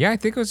 Yeah, I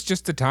think it was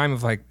just the time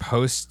of like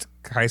post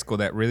high school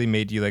that really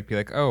made you like be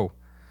like, oh,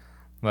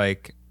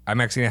 like I'm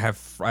actually gonna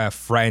have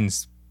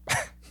friends.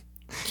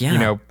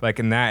 Yeah. Like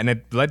in that, and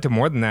it led to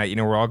more than that.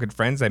 We're all good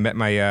friends. I met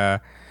my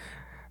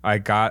I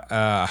got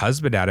a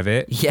husband out of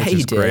it. Yeah, which you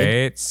is did.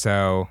 Great.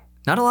 So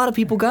Not a lot of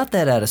people got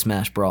that out of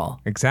Smash Brawl.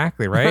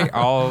 exactly right.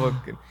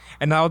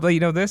 And I'll let you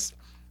know this.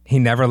 He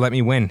never let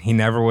me win. He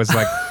never was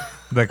like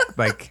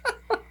like.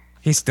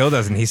 He still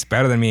doesn't. He's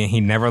better than me, and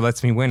he never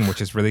lets me win, which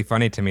is really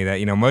funny to me.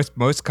 That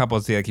most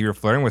couples, like, you're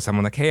flirting with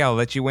someone, like, hey, I'll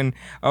let you win.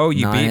 Oh,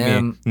 you Not beat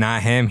him. me.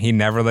 Not him. He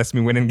never lets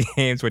me win in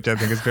games, which I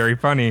think is very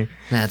funny.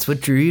 That's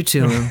what drew you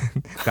to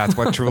him. That's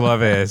what true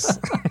love is.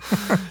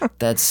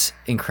 That's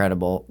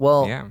incredible.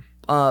 Well,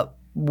 Yeah.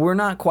 we're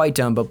not quite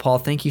done, but Paul,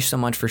 thank you so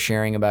much for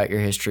sharing about your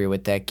history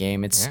with that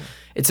game. It's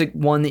a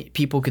one that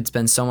people could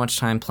spend so much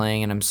time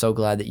playing, and I'm so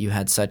glad that you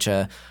had such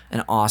an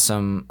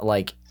awesome,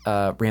 like,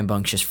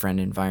 rambunctious friend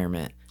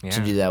environment to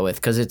do that with,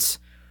 because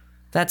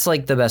that's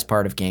like the best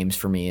part of games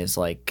for me, is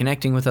like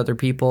connecting with other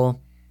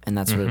people, and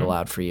that's what it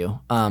allowed for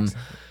you.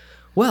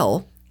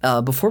 Well,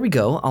 before we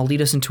go, I'll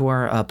lead us into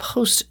our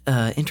post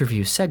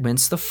interview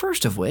segments, the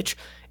first of which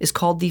is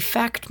called the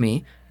Fact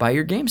Me by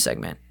Your Game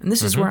segment. And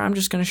this is where I'm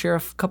just going to share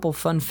a couple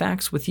fun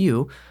facts with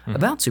you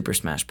about Super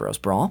Smash Bros.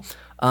 Brawl.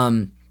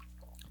 On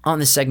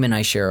this segment,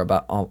 I share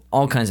about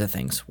all kinds of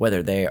things,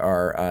 whether they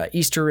are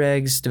Easter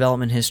eggs,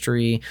 development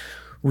history,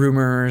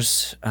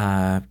 rumors,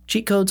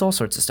 cheat codes, all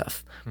sorts of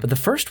stuff. But the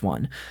first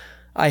one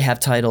I have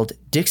titled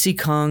Dixie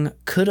Kong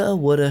Coulda,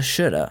 Woulda,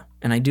 Shoulda.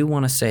 And I do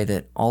want to say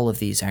that all of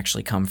these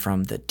actually come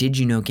from the Did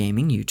You Know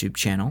Gaming YouTube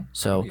channel.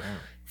 So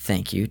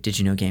thank you, Did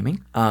You Know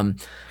Gaming.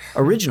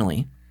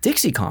 Originally,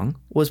 Dixie Kong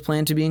was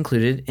planned to be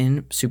included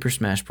in Super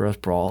Smash Bros.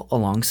 Brawl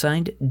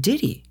alongside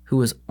Diddy, who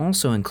was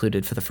also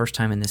included for the first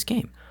time in this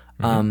game.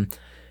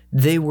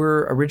 They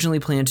were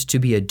originally planned to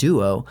be a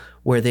duo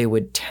where they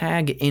would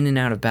tag in and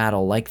out of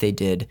battle like they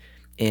did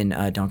in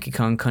Donkey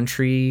Kong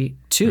Country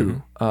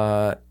 2.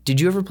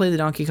 Did you ever play the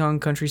Donkey Kong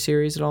Country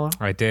series at all?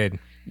 I did.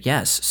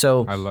 Yes.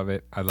 So I love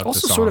it. I love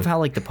also the song. sort of how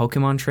like the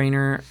Pokemon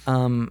trainer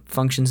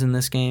functions in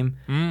this game,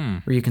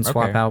 where you can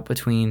swap out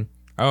between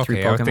three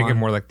Pokemon. I was thinking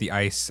more like the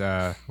ice.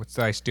 What's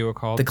the ice duo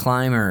called? The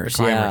Climbers.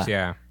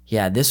 Yeah.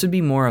 Yeah, this would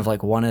be more of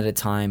like one at a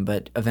time,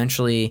 but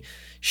eventually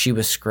she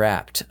was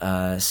scrapped,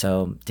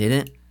 so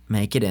didn't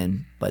make it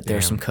in. But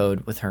there's some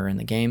code with her in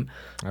the game.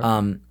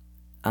 Okay.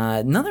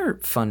 Another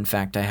fun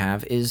fact I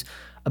have is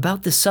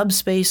about the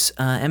Subspace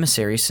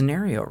Emissary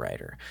scenario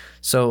writer.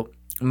 So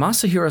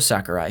Masahiro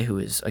Sakurai, who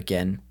is,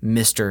 again,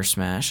 Mr.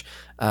 Smash,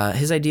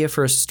 his idea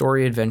for a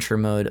story adventure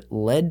mode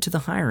led to the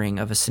hiring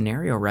of a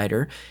scenario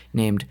writer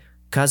named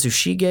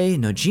Kazushige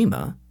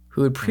Nojima,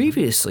 who had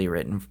previously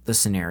written the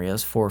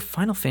scenarios for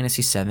Final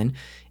Fantasy VII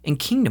and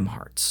Kingdom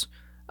Hearts.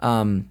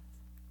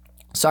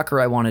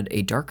 Sakurai wanted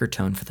a darker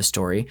tone for the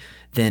story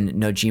than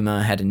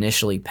Nojima had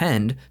initially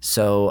penned,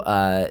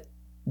 so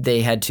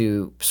they had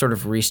to sort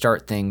of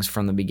restart things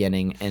from the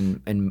beginning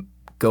and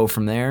go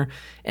from there.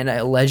 And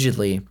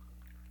allegedly,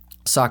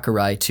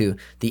 Sakurai to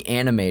the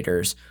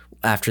animators,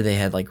 after they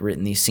had like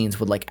written these scenes,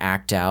 would like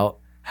act out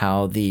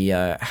how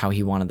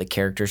he wanted the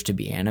characters to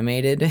be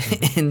animated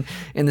in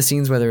the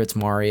scenes, whether it's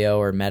Mario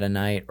or Meta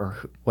Knight or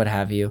what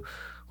have you,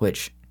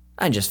 which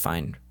I just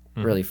find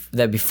really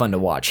that'd be fun to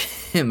watch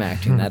him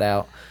acting that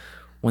out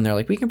when they're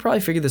like, we can probably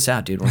figure this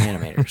out, dude. We're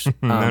animators.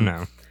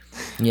 No.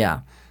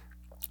 Yeah.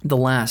 The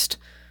last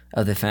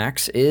of the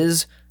facts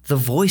is the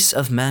voice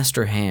of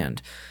Master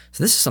Hand.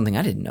 So this is something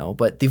I didn't know,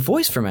 but the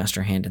voice for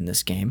Master Hand in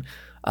this game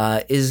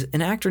is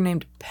an actor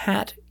named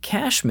Pat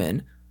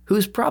Cashman, who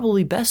is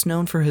probably best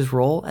known for his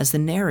role as the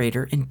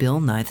narrator in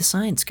Bill Nye the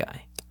Science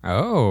Guy.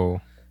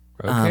 Oh,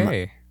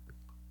 okay.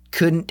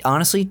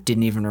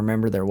 Didn't even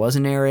remember there was a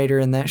narrator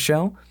in that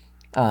show.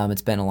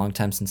 It's been a long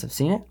time since I've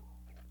seen it.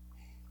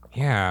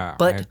 Yeah.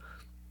 But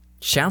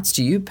shouts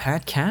to you,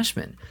 Pat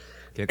Cashman.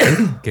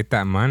 Get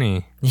that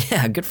money.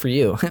 Yeah, good for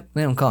you.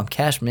 They don't call him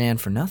Cash Man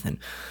for nothing.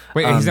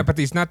 Wait,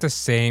 he's not the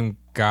same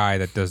guy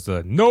that does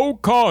the no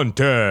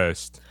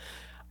contest.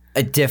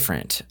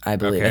 Different, I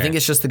believe. Okay. I think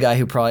it's just the guy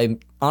who probably,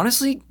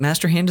 honestly,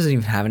 Master Hand doesn't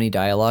even have any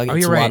dialogue. It's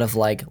you're a right. lot of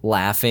like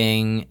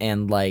laughing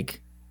and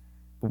like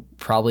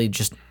probably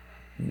just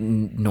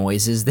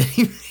noises that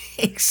he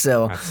makes.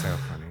 So That's so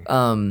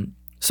funny.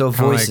 So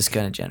voice like- is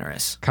kind of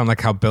generous. Kind of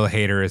like how Bill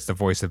Hader is the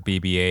voice of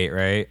BB-8,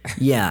 right?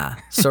 Yeah,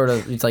 sort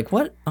of. It's like,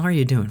 what are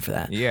you doing for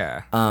that?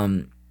 Yeah.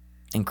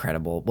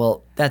 Incredible.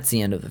 Well, that's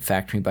the end of the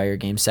Factory by Your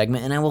Game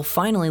segment, and I will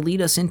finally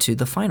lead us into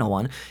the final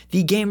one,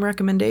 the game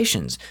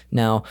recommendations.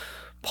 Now,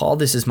 Paul,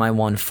 this is my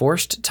one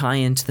forced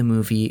tie-in to the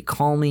movie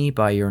Call Me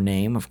by Your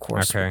Name, of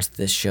course, Okay. which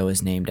this show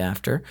is named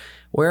after,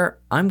 where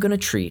I'm going to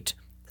treat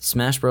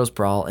Smash Bros.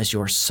 Brawl as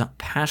your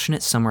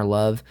passionate summer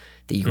love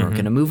that you're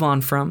going to move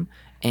on from,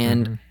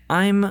 and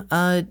I'm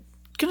going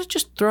to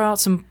just throw out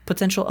some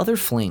potential other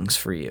flings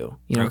for you,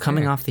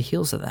 coming off the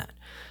heels of that.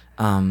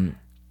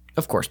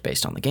 Of course,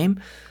 based on the game.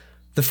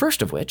 The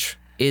first of which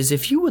is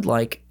if you would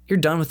like, you're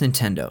done with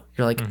Nintendo.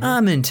 You're like,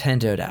 I'm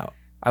Nintendo'd out.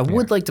 I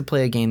would like to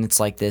play a game that's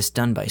like this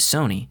done by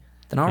Sony.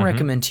 Then I'll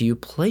recommend to you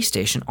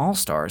PlayStation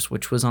All-Stars,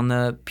 which was on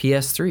the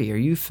PS3. Are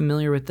you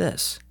familiar with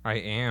this? I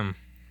am.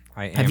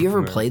 Have you ever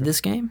familiar played with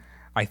this game? it.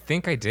 I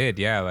think I did,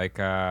 yeah. Like,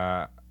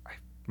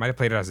 might have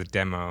played it as a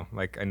demo,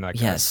 like in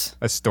like Yes.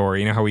 a store.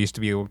 You know how we used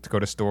to be able to go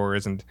to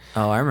stores and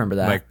Oh, I remember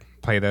that. like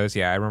play those.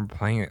 Yeah, I remember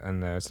playing it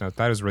on those, and I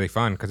thought it was really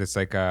fun because it's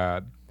like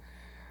the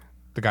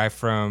guy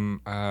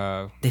from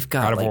They've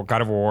got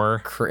God of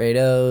War.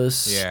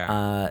 Kratos.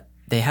 Yeah.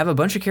 They have a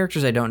bunch of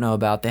characters I don't know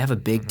about. They have a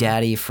Big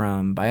Daddy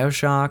from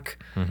BioShock.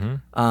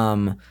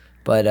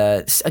 But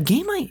a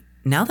game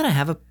now that I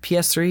have a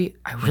PS3,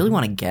 I really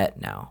want to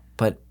get now.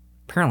 But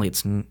apparently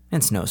it's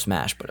no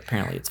Smash, but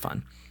apparently it's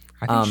fun.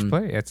 I think you should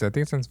play it. I think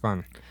it sounds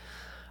fun.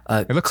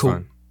 It looks cool.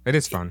 fun. It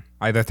is fun.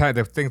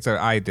 The things that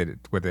I did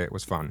with it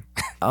was fun.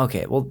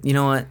 Okay, well, you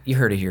know what? You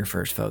heard it here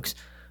first, folks.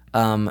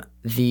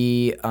 If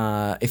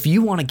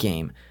you want a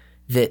game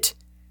that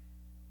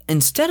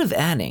instead of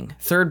adding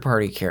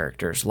third-party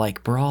characters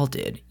like Brawl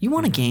did, you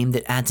want a game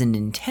that adds a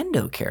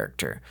Nintendo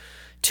character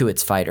to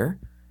its fighter,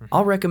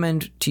 I'll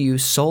recommend to you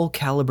Soul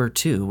Calibur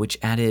 2, which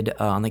added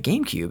on the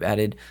GameCube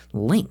added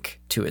Link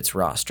to its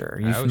roster.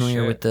 Are you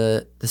familiar with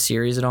the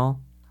series at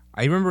all?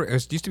 I remember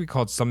it used to be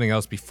called something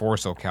else before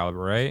Soul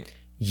Calibur, right?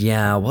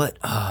 Yeah, what?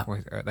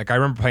 Like I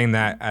remember playing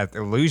that at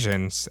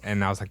Illusions,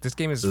 and I was like, "This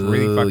game is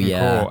really fucking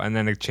cool." And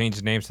then they changed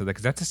the name to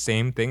because that's the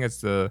same thing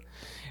as the.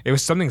 It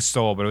was something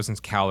Soul, but it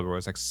wasn't Calibur. It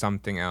was like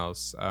something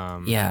else.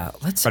 Yeah,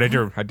 let's. But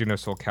I do know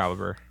Soul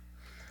Calibur.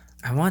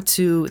 I want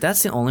to.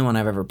 That's the only one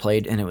I've ever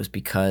played, and it was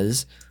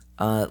because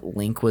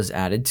Link was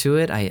added to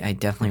it. I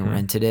definitely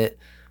rented it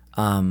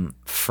from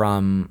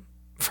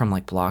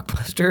like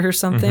Blockbuster or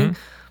something.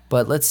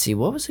 But let's see,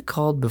 what was it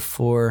called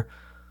before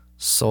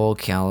Soul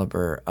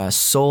Calibur?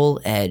 Soul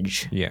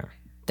Edge. Yeah.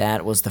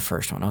 That was the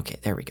first one. Okay,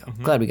 there we go.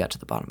 Glad we got to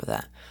the bottom of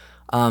that.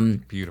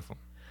 Beautiful.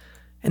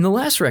 And the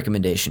last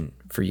recommendation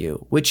for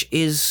you, which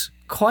is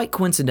quite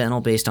coincidental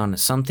based on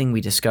something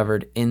we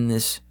discovered in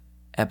this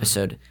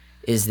episode,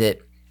 is that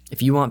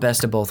if you want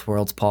best of both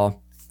worlds,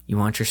 Paul, you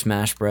want your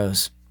Smash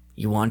Bros,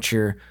 you want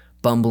your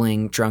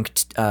bumbling, drunk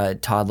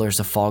toddlers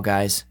of Fall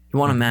Guys, you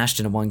want them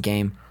mashed into one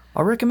game,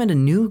 I'll recommend a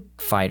new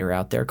fighter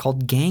out there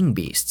called Gang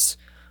Beasts,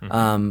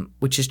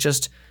 which is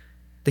just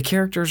the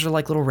characters are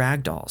like little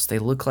rag dolls. They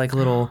look like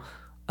little,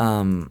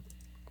 not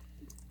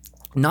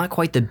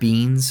quite the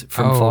beans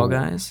from Fall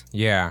Guys.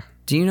 Yeah.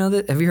 Do you know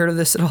that? Have you heard of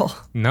this at all?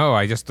 No,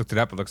 I just looked it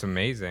up. It looks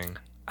amazing.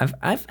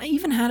 I've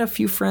even had a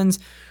few friends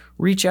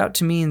reach out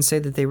to me and say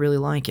that they really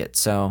like it.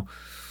 So,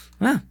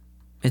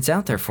 it's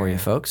out there for you,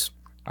 folks.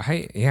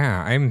 Thank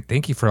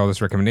you for all those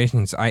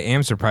recommendations. I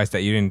am surprised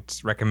that you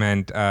didn't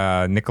recommend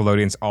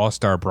Nickelodeon's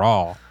All-Star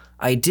Brawl.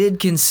 I did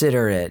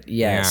consider it,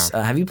 yes.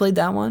 Yeah. Have you played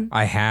that one?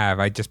 I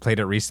have. I just played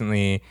it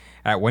recently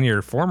at one of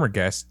your former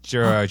guests,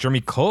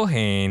 Jeremy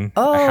Colhane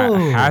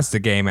has the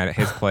game at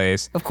his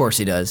place. Of course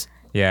he does.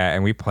 Yeah,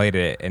 and we played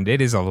it, and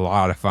it is a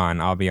lot of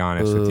fun, I'll be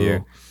honest with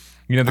you.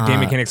 You know, the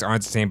game mechanics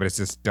aren't the same, but it's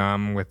just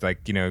dumb with,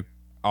 like, you know,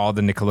 all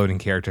the Nickelodeon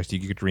characters you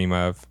could dream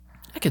of.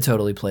 I could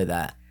totally play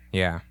that.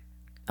 Yeah.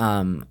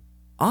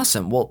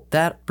 Awesome. Well,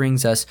 that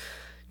brings us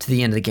to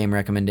the end of the game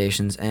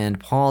recommendations. And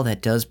Paul,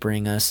 that does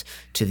bring us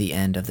to the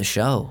end of the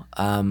show.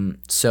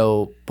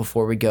 So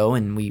before we go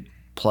and we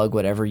plug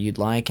whatever you'd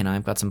like, and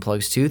I've got some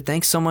plugs too,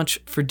 thanks so much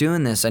for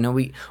doing this. I know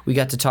we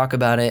got to talk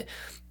about it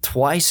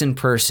twice in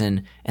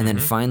person and then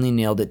finally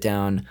nailed it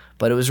down.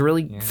 But it was a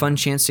really fun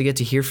chance to get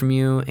to hear from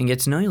you and get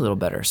to know you a little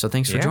better. So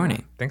thanks for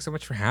joining. Thanks so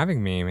much for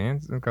having me, man.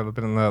 It's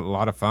been a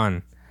lot of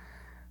fun.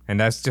 And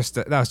that was just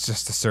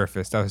the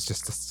surface. That was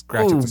just a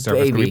scratch of the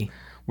surface. Baby.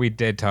 We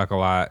did talk a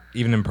lot,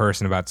 even in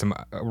person, about some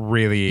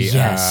really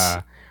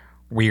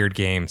weird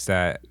games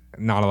that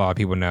not a lot of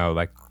people know,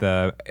 like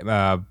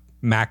the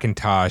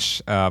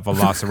Macintosh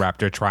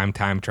Velociraptor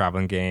time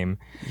traveling game.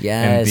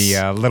 Yes.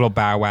 And the Little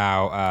Bow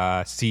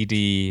Wow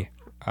CD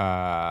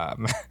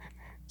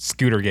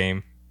scooter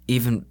game.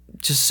 Even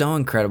just so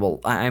incredible.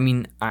 I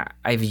mean,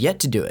 I've yet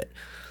to do it.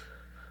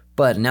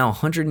 But now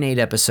 108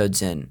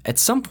 episodes in, at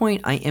some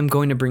point I am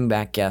going to bring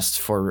back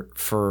guests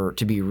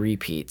to be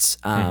repeats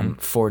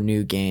for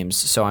new games.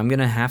 So I'm going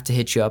to have to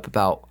hit you up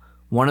about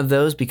one of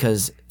those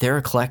because they're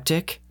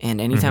eclectic,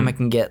 and anytime I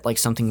can get like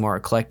something more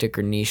eclectic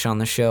or niche on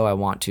the show, I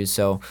want to.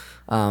 So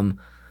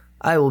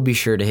I will be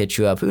sure to hit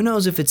you up. Who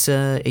knows if it's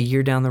a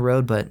year down the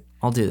road, but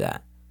I'll do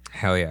that.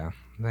 Hell yeah.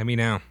 Let me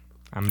know.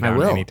 I'm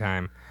down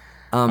anytime.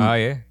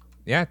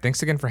 Yeah,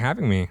 thanks again for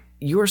having me.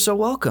 You are so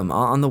welcome.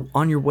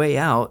 On your way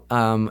out,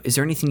 is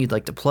there anything you'd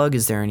like to plug?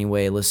 Is there any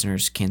way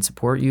listeners can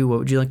support you? What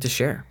would you like to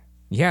share?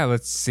 Yeah,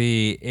 let's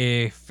see.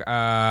 If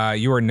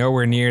you are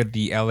nowhere near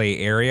the LA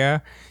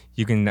area,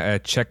 you can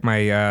check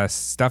my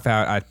stuff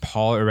out at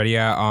Paul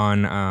Heredia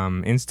on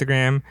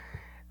Instagram.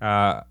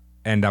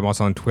 And I'm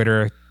also on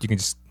Twitter. You can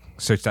just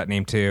search that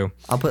name too.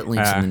 I'll put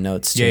links in the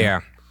notes too. Yeah.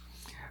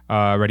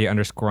 Heredia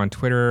 _ on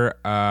Twitter.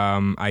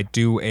 I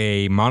do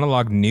a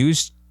monologue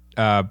news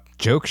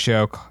joke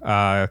show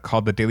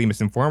called The Daily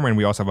Misinformer, and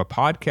we also have a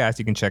podcast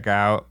you can check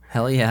out.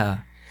 Hell yeah.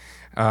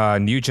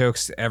 New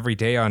jokes every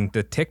day on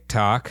the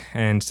TikTok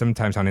and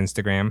sometimes on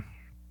Instagram.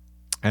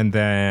 And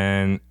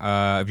then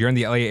if you're in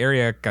the LA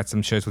area, got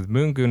some shows with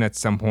Moon Goon at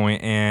some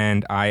point,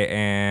 and I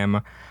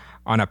am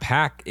on a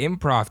PAC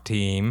improv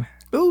team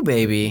Ooh,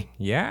 baby.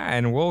 Yeah,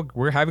 and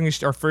we're having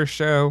our first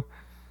show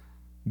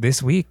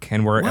this week,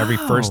 and we're every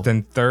first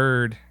and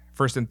third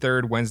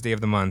Wednesday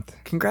of the month.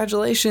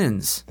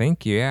 Congratulations.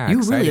 Thank you. Yeah, you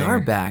exciting. really are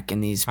back in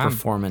these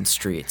performance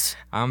streets.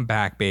 I'm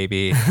back,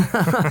 baby.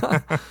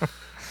 I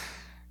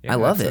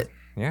love it.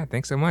 Yeah,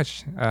 thanks so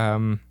much.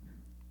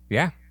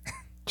 Yeah,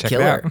 check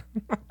Killer. it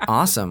out.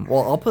 Awesome.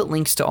 Well, I'll put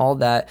links to all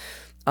that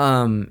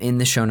in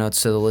the show notes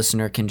so the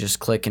listener can just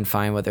click and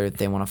find whether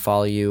they want to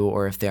follow you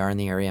or if they are in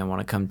the area and want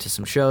to come to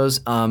some shows.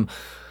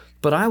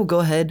 But I will go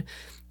ahead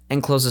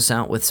and close us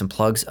out with some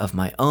plugs of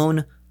my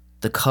own.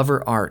 The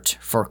cover art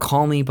for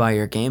Call Me By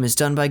Your Game is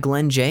done by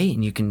Glenn J,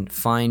 and you can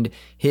find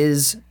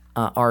his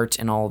art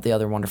and all the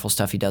other wonderful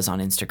stuff he does on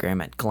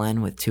Instagram at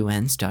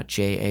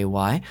glenn.jay.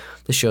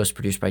 The show is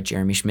produced by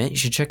Jeremy Schmidt. You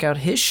should check out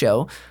his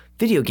show,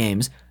 Video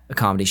Games, a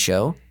comedy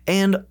show,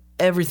 and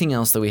everything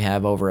else that we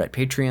have over at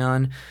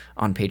Patreon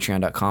on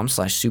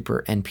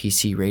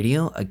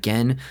patreon.com/supernpcradio.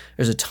 Again,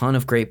 there's a ton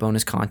of great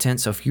bonus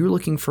content. So if you're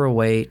looking for a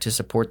way to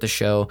support the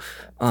show,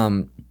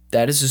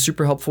 that is a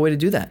super helpful way to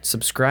do that.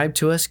 Subscribe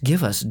to us,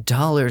 give us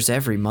dollars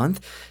every month.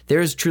 There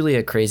is truly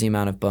a crazy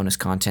amount of bonus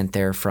content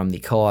there, from the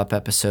co-op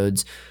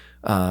episodes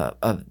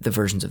of the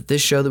versions of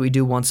this show that we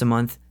do once a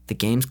month, the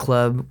Games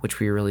Club, which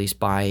we release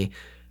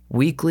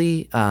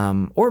bi-weekly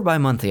or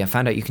bi-monthly. I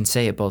found out you can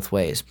say it both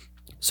ways.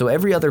 So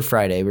every other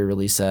Friday, we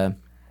release a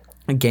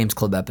Games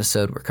Club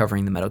episode. We're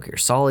covering the Metal Gear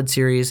Solid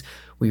series.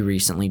 We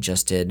recently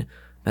just did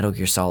Metal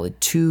Gear Solid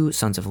 2,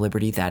 Sons of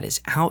Liberty. That is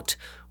out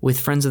with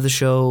friends of the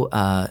show,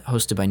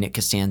 hosted by Nick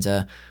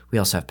Costanza. We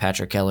also have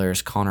Patrick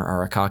Ellers, Connor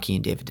Arakaki,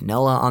 and David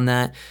Danella on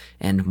that,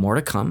 and more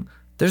to come.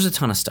 There's a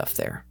ton of stuff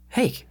there.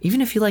 Hey,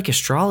 even if you like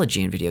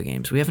astrology in video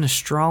games, we have an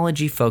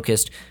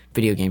astrology-focused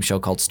video game show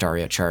called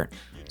Stario Chart,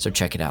 so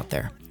check it out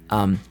there.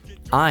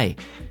 I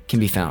can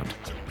be found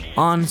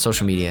on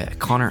social media at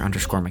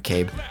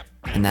Connor_McCabe,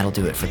 and that'll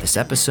do it for this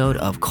episode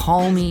of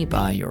Call Me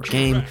By Your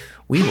Game.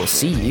 We will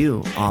see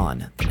you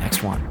on the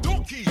next one.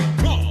 Donkey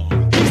Kong,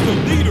 he's the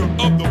leader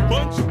of the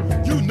bunch.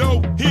 You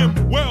know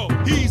him well.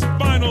 He's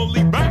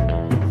finally back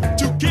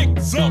to kick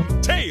some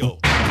tail.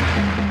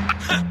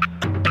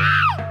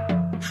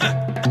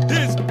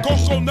 His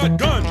coconut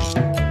gun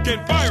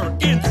can fire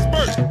in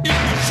spurts. If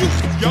he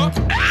shoots ya,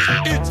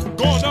 it's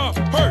gonna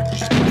hurt.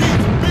 He's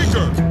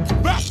bigger,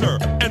 faster,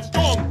 and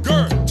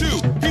stronger too.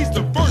 He's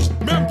the first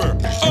member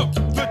of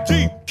the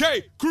DK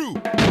crew.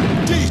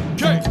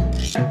 DK